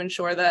frequently to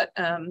ensure that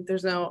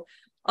there's no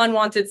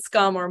unwanted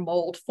scum or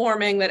mold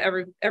forming, that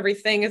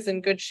everything is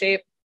in good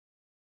shape.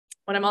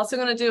 What I'm also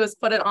going to do is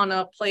put it on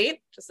a plate,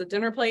 just a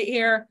dinner plate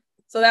here.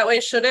 So that way,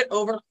 should it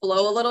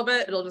overflow a little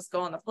bit, it'll just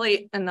go on the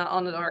plate and not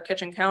onto our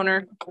kitchen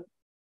counter.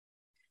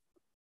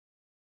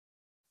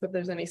 If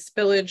there's any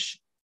spillage.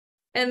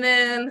 And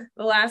then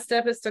the last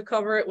step is to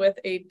cover it with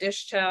a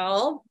dish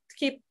towel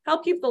to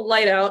help keep the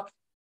light out.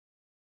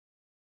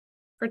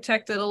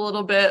 Protect it a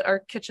little bit. Our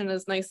kitchen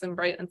is nice and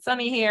bright and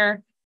sunny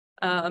here.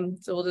 So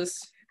we'll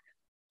just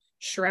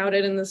shroud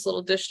it in this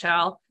little dish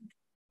towel.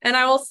 And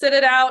I will sit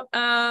it out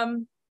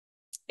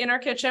in our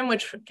kitchen,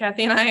 which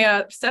Kathy and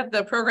I set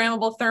the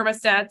programmable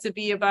thermostat to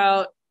be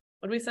about,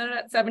 what did we set it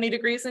at, 70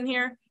 degrees in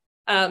here?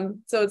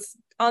 So it's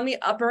on the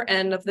upper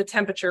end of the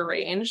temperature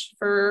range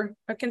for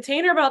a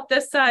container about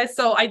this size.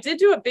 So I did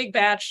do a big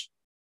batch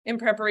in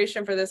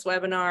preparation for this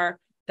webinar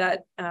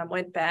that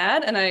went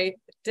bad. And I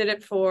did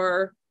it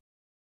for,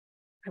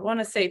 I want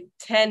to say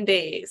 10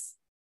 days.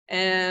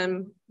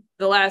 And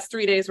the last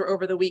 3 days were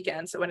over the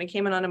weekend. So when it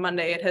came in on a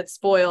Monday, it had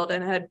spoiled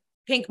and had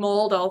pink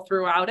mold all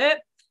throughout it.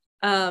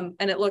 And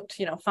it looked,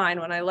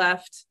 fine when I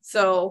left.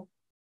 So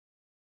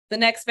the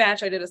next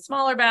batch, I did a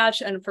smaller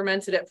batch and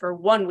fermented it for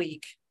 1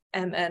 week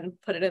and then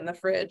put it in the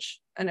fridge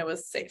and it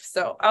was safe.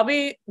 So I'll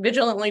be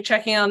vigilantly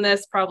checking on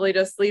this, probably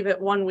just leave it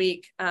 1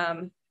 week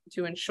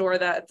to ensure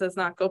that it does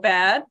not go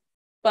bad,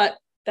 but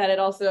that it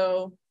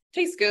also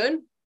tastes good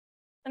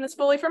and it's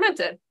fully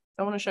fermented.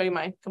 I want to show you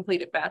my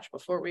completed batch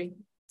before we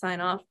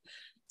sign off.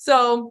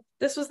 So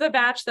this was the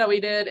batch that we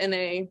did in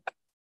I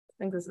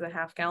think this is a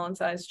half-gallon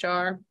size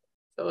jar.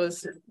 So it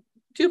was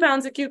 2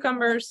 pounds of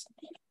cucumbers.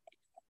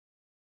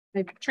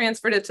 I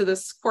transferred it to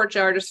this quart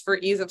jar just for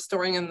ease of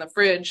storing in the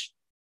fridge.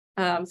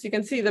 So you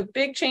can see the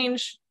big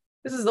change.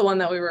 This is the one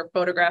that we were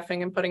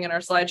photographing and putting in our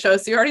slideshow.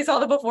 So you already saw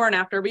the before and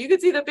after, but you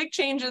could see the big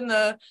change in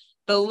the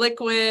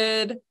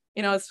liquid.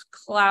 It's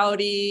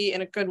cloudy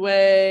in a good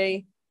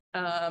way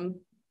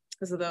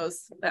because of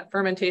that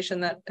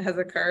fermentation that has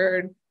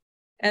occurred.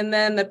 And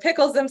then the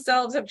pickles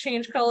themselves have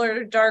changed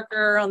color,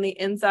 darker on the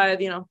inside.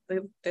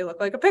 They look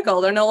like a pickle.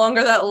 They're no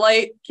longer that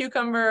light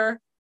cucumber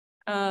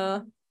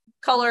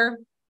color,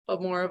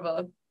 but more of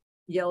a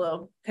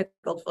yellow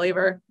pickled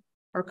flavor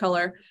or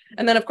color.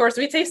 And then, of course,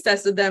 we taste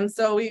tested them.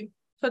 So we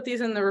put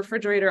these in the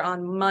refrigerator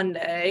on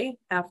Monday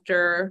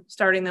after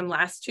starting them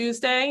last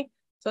Tuesday.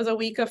 So it's a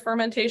week of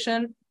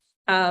fermentation.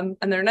 And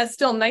they're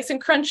still nice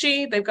and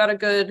crunchy. They've got a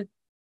good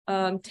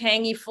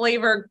tangy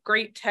flavor,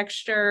 great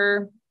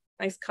texture,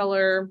 nice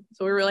color.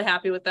 So we're really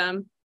happy with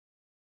them.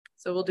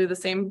 So we'll do the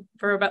same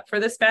for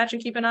this batch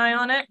and keep an eye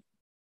on it.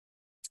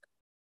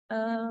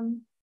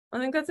 I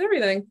think that's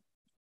everything.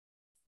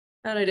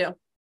 How'd I do?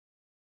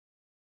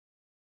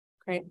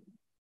 Great.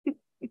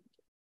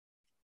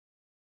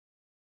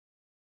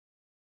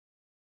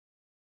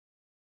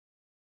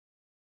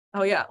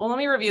 Oh yeah, well, let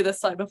me review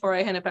this slide before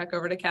I hand it back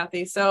over to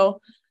Kathy.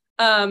 So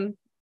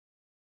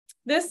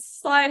this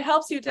slide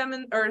helps you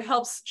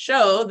helps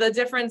show the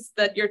difference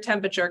that your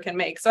temperature can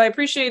make. So I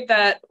appreciate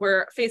that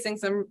we're facing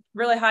some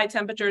really high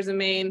temperatures in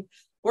Maine.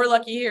 We're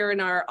lucky here in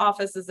our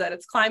office is that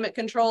it's climate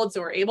controlled.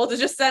 So we're able to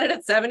just set it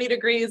at 70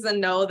 degrees and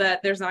know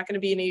that there's not going to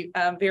be any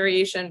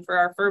variation for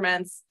our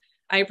ferments.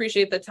 I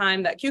appreciate the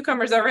time that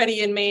cucumbers are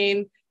ready in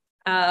Maine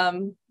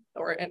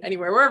or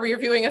anywhere, wherever you're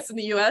viewing us in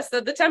the US,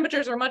 that the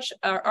temperatures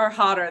are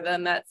hotter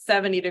than that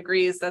 70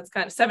 degrees. That's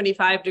kind of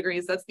 75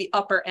 degrees. That's the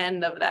upper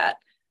end of that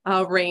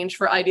range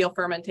for ideal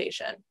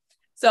fermentation.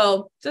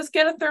 So just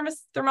get a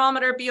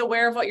thermometer, be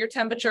aware of what your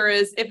temperature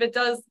is.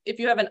 If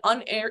you have an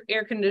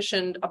air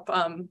conditioned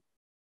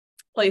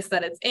place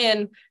that it's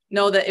in,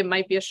 know that it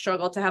might be a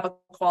struggle to have a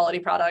quality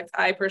product.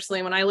 I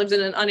personally, when I lived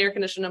in an unair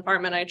conditioned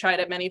apartment, I tried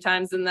it many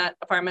times in that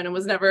apartment and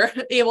was never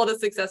able to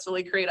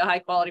successfully create a high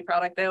quality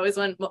product. They always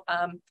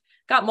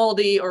got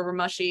moldy or were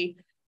mushy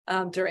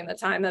during the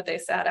time that they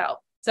sat out.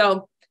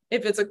 So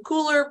if it's a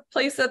cooler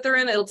place that they're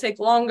in, it'll take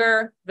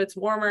longer. If it's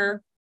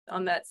warmer,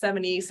 on that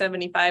 70,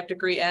 75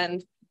 degree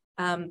end,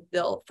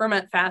 they'll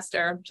ferment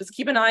faster. Just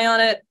keep an eye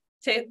on it.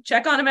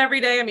 Check on them every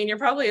day. I mean, you're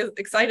probably as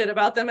excited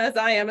about them as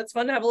I am. It's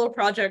fun to have a little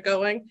project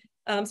going.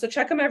 So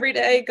check them every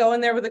day. Go in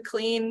there with a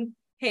clean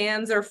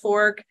hands or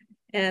fork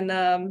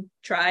and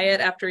try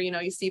it after,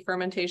 you see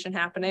fermentation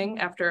happening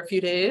after a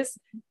few days.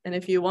 And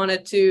if you want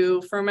it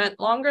to ferment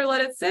longer,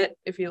 let it sit.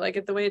 If you like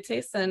it the way it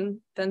tastes,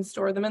 then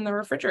store them in the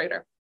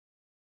refrigerator.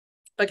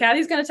 But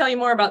Kathy's going to tell you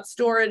more about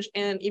storage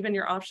and even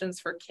your options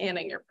for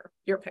canning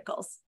your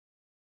pickles.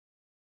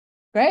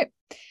 Great.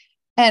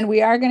 And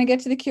we are going to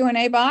get to the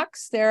Q&A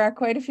box. There are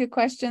quite a few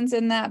questions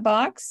in that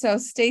box, so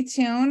stay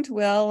tuned.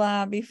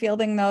 We'll be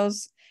fielding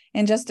those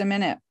in just a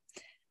minute.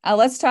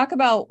 Let's talk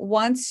about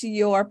once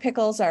your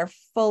pickles are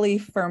fully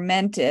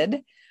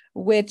fermented,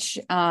 which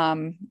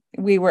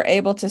we were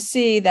able to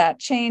see that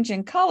change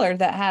in color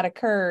that had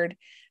occurred,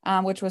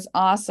 which was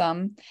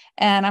awesome.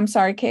 And I'm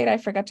sorry, Kate, I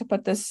forgot to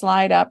put this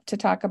slide up to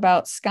talk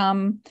about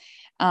scum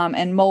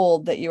and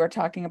mold that you were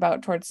talking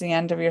about towards the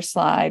end of your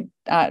slide,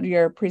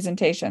 your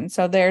presentation.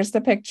 So there's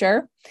the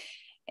picture.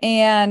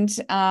 And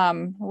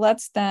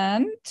let's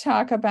then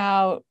talk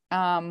about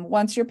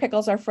once your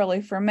pickles are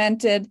fully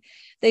fermented,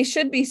 they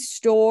should be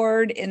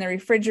stored in the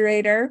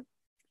refrigerator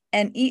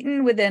and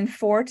eaten within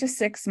 4 to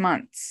 6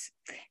 months.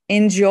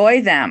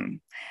 Enjoy them.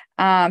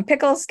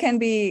 Pickles can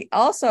be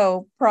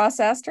also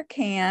processed or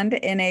canned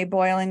in a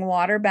boiling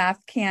water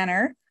bath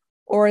canner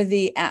or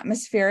the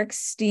atmospheric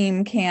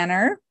steam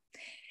canner.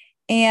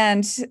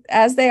 And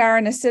as they are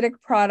an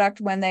acidic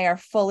product when they are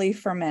fully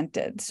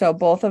fermented. So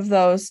both of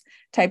those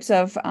types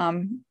of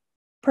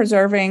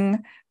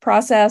preserving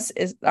process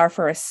are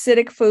for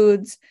acidic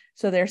foods,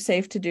 so they're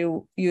safe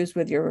to use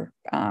with your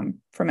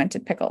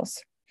fermented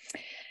pickles.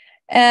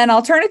 An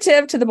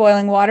alternative to the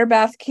boiling water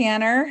bath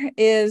canner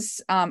is,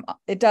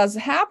 it does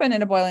happen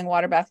in a boiling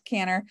water bath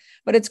canner,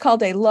 but it's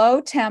called a low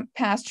temp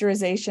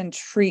pasteurization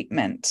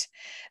treatment.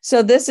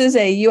 So this is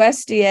a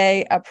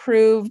USDA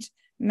approved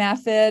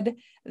method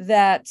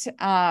that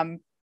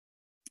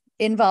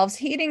involves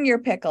heating your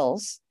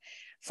pickles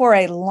for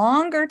a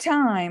longer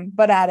time,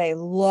 but at a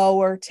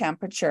lower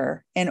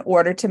temperature in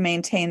order to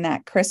maintain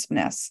that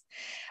crispness.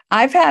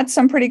 I've had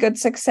some pretty good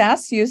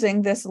success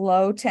using this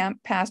low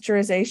temp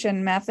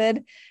pasteurization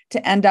method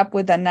to end up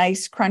with a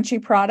nice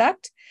crunchy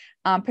product,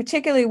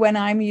 particularly when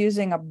I'm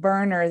using a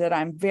burner that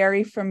I'm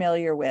very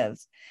familiar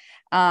with.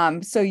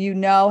 So you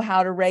know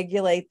how to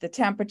regulate the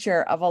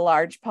temperature of a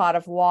large pot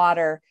of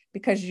water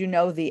because you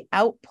know the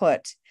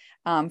output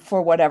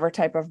for whatever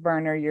type of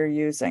burner you're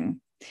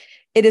using.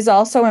 It is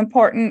also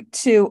important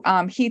to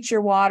heat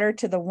your water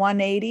to the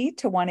 180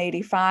 to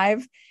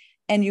 185,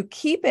 and you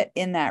keep it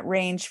in that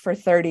range for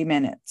 30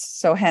 minutes.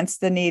 So hence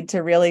the need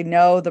to really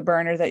know the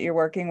burner that you're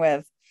working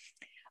with.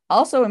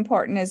 Also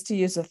important is to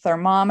use a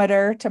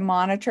thermometer to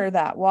monitor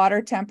that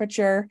water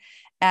temperature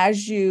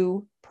as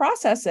you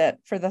process it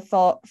for the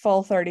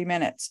full 30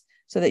 minutes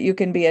so that you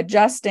can be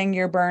adjusting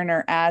your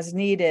burner as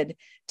needed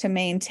to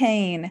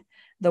maintain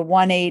the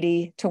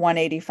 180 to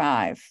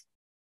 185.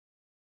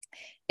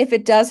 If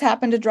it does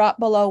happen to drop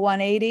below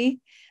 180,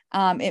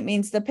 it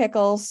means the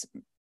pickles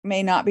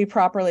may not be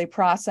properly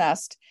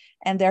processed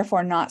and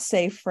therefore not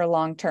safe for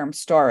long-term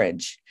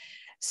storage.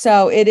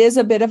 So it is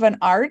a bit of an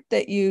art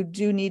that you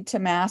do need to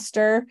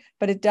master,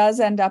 but it does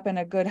end up in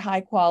a good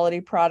high quality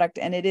product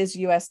and it is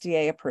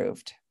USDA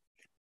approved.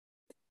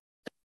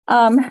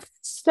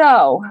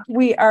 So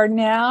we are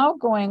now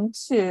going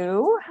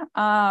to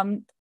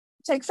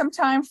take some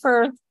time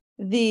for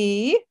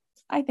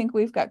I think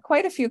we've got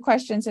quite a few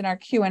questions in our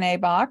Q&A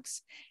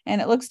box, and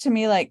it looks to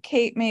me like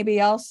Kate may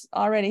be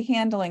already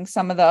handling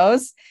some of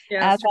those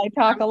as I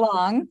talk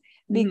along,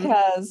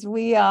 because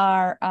we've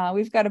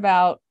got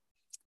about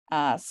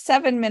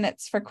 7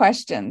 minutes for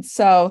questions.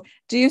 So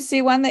do you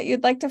see one that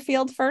you'd like to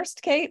field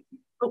first, Kate?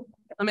 Oh,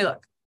 let me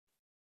look.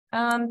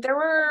 There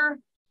were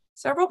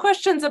several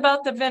questions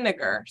about the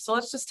vinegar. So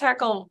let's just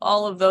tackle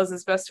all of those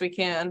as best we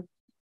can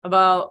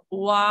about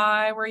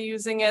why we're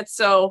using it.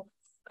 So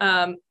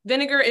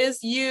vinegar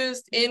is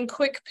used in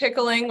quick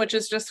pickling, which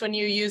is just when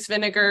you use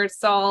vinegar,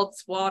 salt,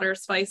 water,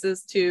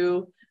 spices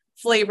to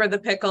flavor the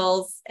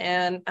pickles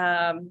and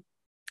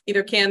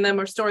either can them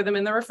or store them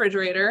in the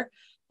refrigerator.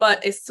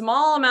 But a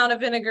small amount of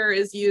vinegar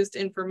is used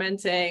in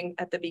fermenting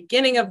at the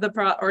beginning of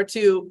the or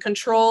to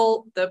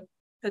control the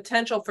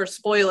potential for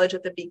spoilage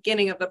at the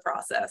beginning of the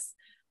process.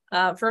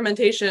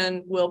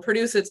 Fermentation will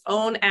produce its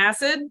own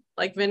acid,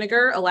 like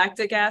vinegar, a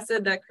lactic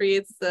acid that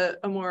creates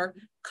a more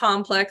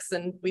complex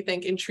and we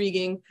think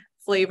intriguing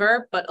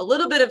flavor, but a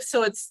little bit of,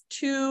 so it's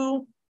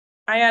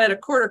I added a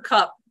 1/4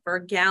 cup for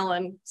a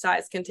gallon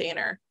size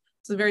container.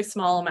 It's a very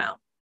small amount.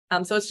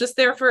 So it's just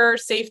there for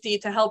safety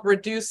to help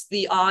reduce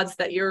the odds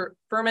that your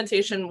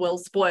fermentation will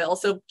spoil.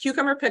 So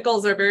cucumber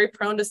pickles are very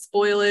prone to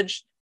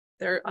spoilage.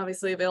 They're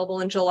obviously available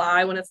in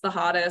July when it's the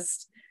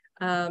hottest.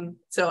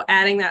 So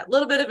adding that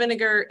little bit of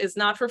vinegar is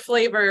not for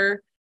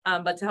flavor,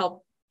 but to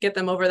help get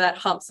them over that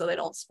hump so they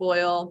don't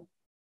spoil.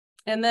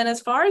 And then as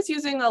far as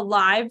using a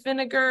live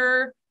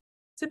vinegar,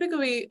 typically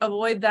we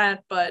avoid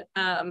that, but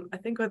I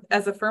think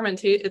as a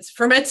fermentation, it's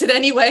fermented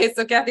anyway.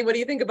 So Kathy, what do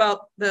you think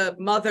about the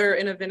mother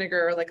in a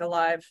vinegar or like a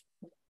live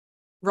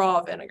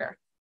raw vinegar?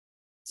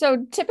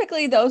 So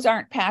typically those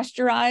aren't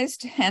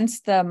pasteurized,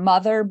 hence the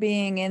mother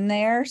being in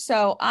there.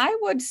 So I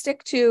would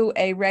stick to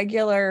a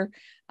regular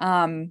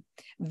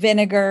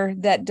vinegar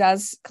that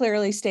does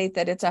clearly state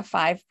that it's a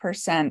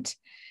 5%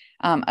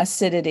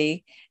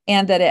 acidity,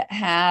 and that it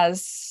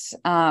has,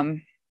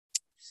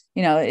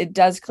 it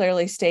does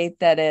clearly state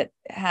that it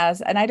has,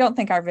 and I don't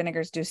think our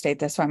vinegars do state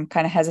this, so I'm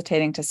kind of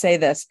hesitating to say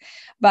this,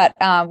 but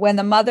when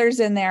the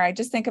mother's in there, I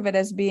just think of it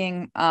as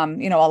being, a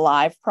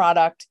live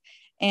product,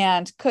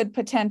 and could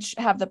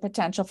have the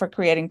potential for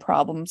creating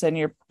problems in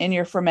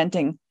your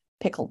fermenting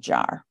pickle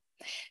jar.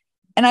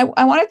 And I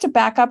wanted to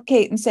back up,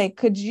 Kate, and say,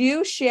 could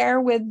you share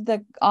with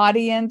the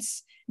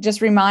audience, just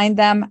remind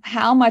them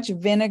how much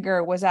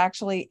vinegar was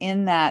actually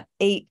in that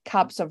 8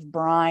 cups of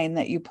brine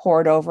that you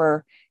poured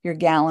over your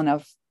gallon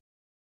of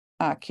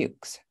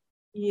cukes?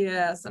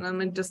 Yes, and I'm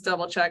gonna just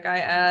double check. I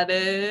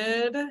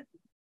added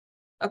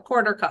a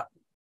 1/4 cup.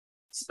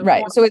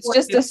 Right, so it's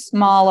just a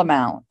small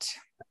amount.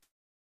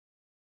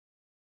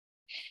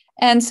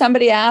 And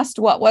somebody asked,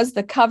 what was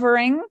the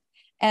covering?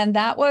 And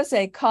that was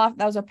a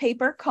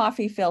paper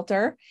coffee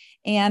filter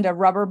and a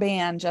rubber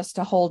band just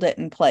to hold it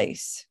in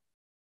place.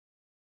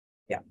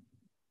 Yeah.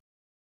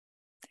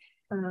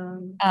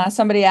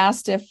 Somebody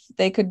asked if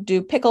they could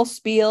do pickle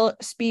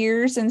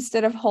spears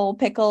instead of whole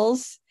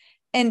pickles.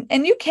 And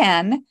you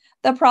can.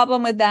 The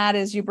problem with that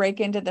is you break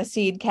into the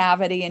seed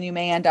cavity and you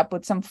may end up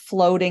with some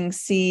floating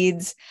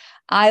seeds.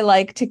 I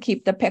like to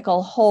keep the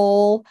pickle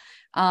whole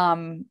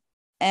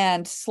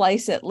and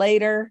slice it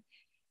later.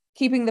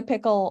 Keeping the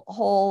pickle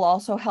whole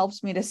also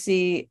helps me to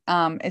see,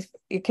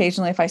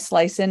 if I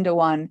slice into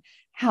one,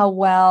 how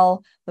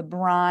well the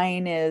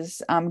brine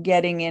is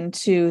getting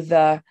into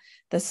the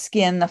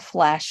skin, the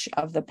flesh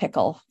of the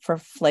pickle for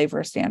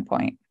flavor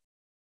standpoint.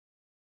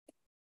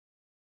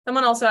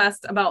 Someone also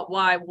asked about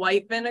why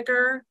white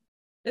vinegar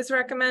is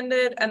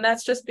recommended, and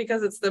that's just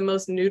because it's the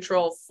most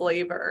neutral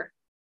flavor.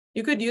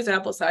 You could use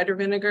apple cider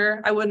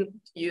vinegar. I wouldn't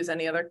use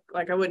any other,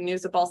 I wouldn't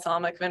use a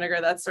balsamic vinegar.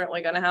 That's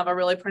certainly going to have a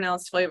really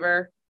pronounced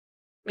flavor.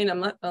 I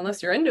mean,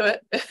 unless you're into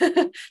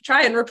it,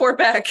 try and report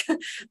back.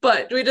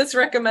 But we just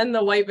recommend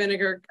the white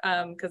vinegar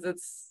because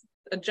it's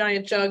a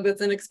giant jug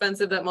that's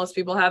inexpensive that most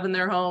people have in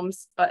their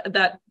homes. But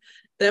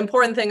the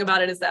important thing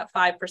about it is that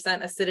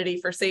 5% acidity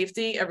for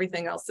safety.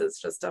 Everything else is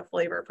just a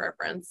flavor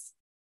preference.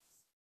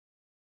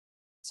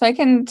 So I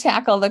can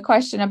tackle the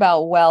question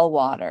about well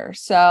water.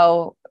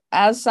 So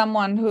as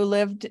someone who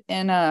lived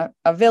in a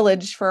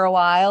village for a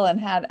while and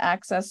had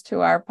access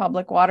to our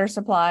public water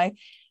supply,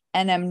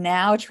 and am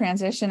now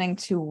transitioning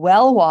to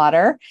well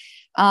water,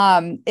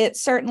 it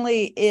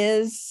certainly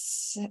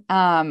is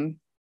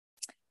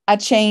a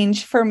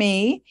change for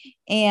me.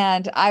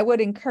 And I would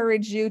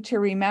encourage you to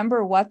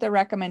remember what the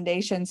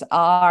recommendations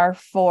are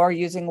for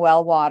using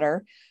well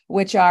water,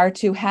 which are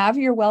to have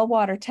your well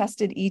water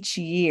tested each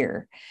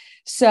year.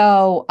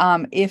 So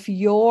if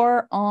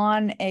you're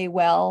on a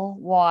well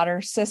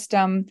water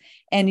system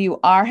and you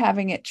are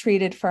having it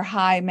treated for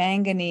high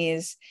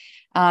manganese,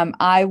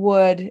 I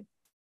would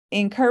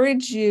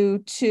encourage you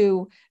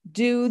to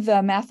do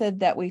the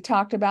method that we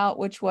talked about,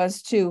 which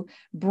was to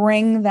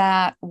bring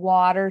that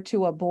water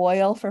to a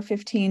boil for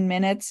 15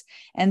 minutes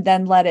and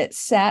then let it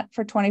set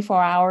for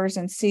 24 hours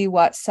and see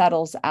what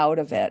settles out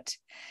of it.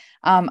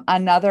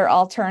 Another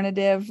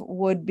alternative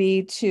would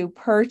be to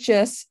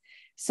purchase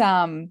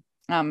some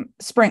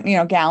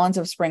gallons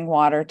of spring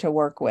water to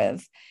work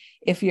with.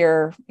 If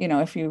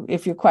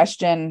if you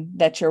question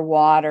that your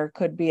water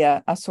could be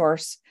a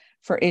source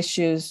for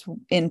issues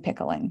in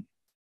pickling.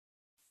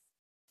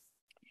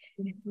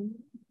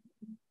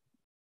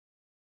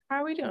 How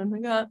are we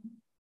doing?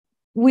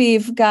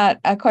 We've got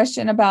a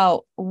question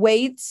about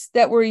weights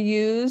that were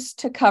used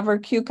to cover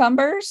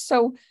cucumbers.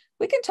 So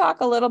we can talk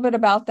a little bit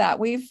about that.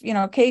 We've,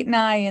 Kate and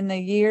I, in the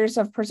years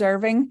of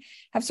preserving,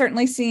 have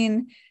certainly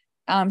seen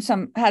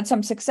had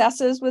some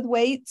successes with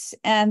weights.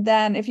 And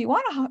then if you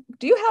want to,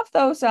 do you have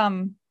those?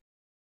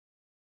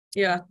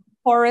 Yeah.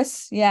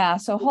 Porous. Yeah.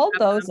 So hold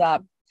those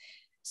up.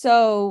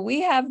 So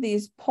we have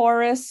these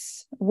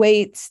porous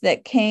weights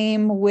that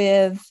came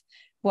with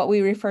what we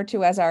refer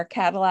to as our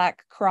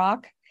Cadillac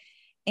crock.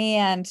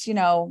 And,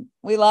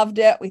 we loved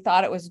it. We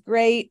thought it was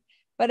great.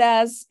 But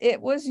as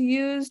it was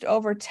used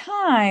over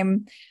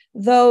time,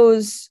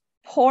 those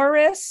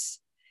porous,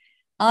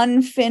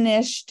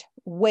 unfinished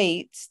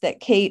weights that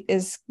Kate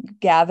is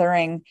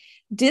gathering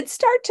did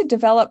start to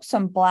develop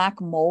some black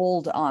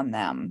mold on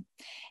them.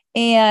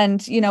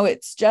 And,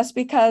 it's just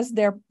because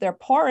they're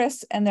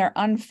porous and they're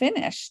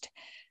unfinished.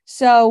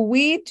 So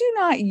we do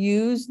not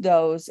use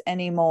those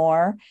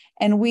anymore.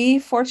 And we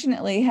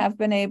fortunately have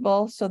been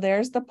able, so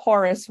there's the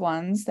porous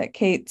ones that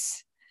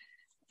Kate's,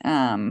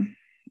 let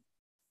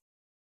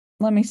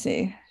me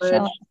see,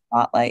 shall I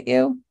spotlight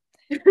you?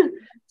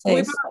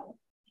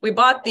 We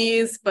bought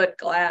these, but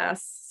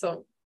glass.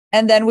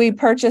 And then we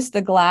purchased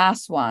the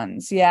glass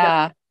ones.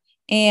 Yeah. Yep.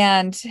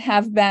 And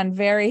have been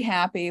very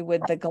happy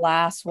with the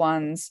glass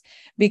ones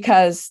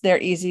because they're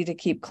easy to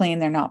keep clean.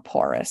 They're not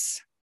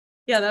porous.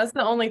 Yeah, that's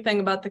the only thing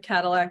about the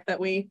Cadillac that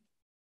we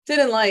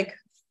didn't like.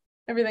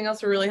 Everything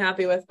else we're really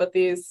happy with, but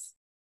these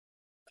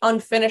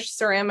unfinished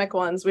ceramic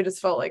ones, we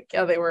just felt like,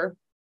 yeah, they were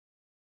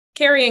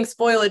carrying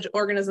spoilage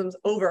organisms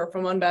over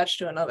from one batch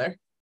to another.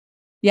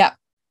 Yeah.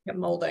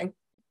 Molding.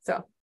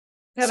 So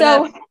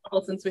haven't had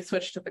trouble since we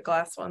switched to the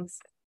glass ones.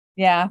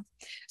 Yeah.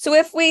 So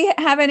if we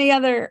have any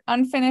other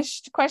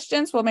unfinished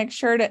questions, we'll make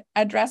sure to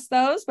address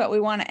those, but we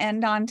want to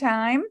end on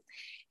time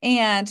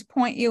and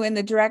point you in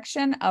the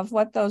direction of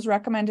what those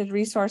recommended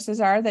resources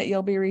are that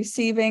you'll be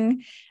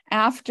receiving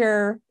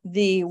after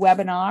the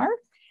webinar.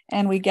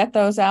 And we get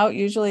those out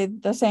usually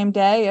the same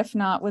day, if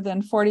not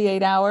within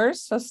 48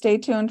 hours. So stay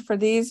tuned for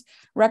these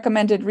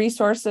recommended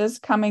resources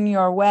coming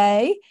your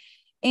way.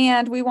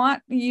 And we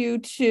want you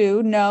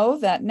to know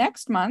that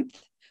next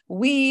month,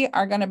 we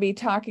are going to be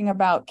talking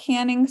about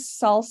canning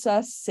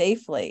salsa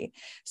safely.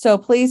 So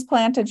please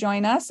plan to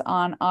join us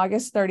on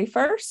August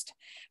 31st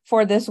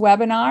for this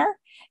webinar.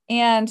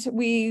 And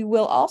we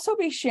will also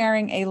be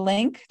sharing a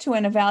link to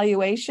an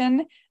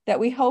evaluation that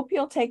we hope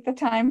you'll take the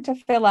time to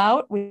fill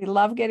out. We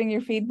love getting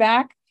your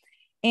feedback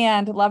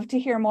and love to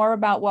hear more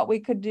about what we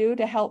could do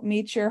to help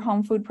meet your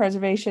home food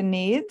preservation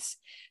needs.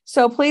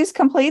 So please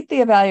complete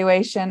the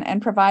evaluation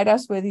and provide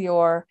us with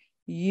your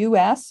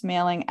U.S.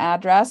 mailing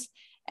address,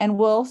 and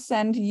we'll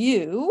send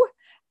you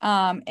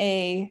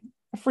a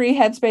free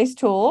Headspace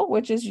tool,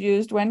 which is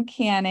used when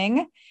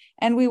canning.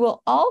 And we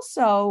will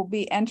also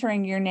be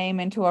entering your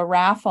name into a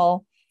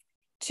raffle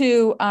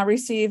to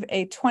receive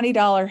a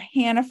 $20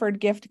 Hannaford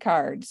gift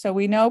card. So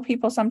we know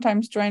people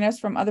sometimes join us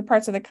from other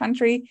parts of the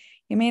country.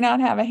 You may not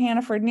have a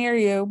Hannaford near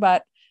you,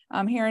 but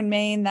here in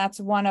Maine, that's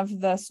one of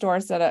the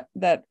stores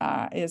that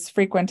is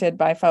frequented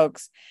by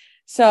folks.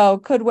 So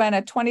could win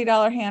a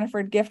 $20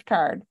 Hannaford gift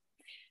card.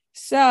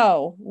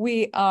 So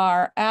we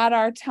are at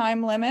our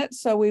time limit.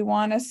 So we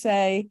want to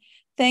say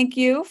thank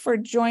you for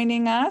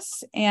joining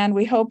us. And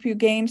we hope you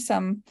gained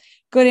some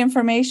good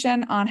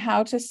information on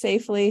how to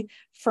safely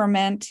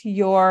ferment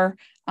your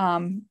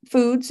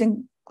foods,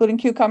 including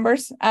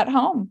cucumbers, at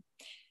home.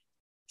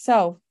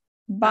 So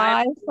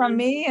bye from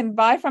me and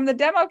bye from the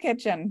demo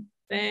kitchen.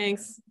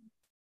 Thanks.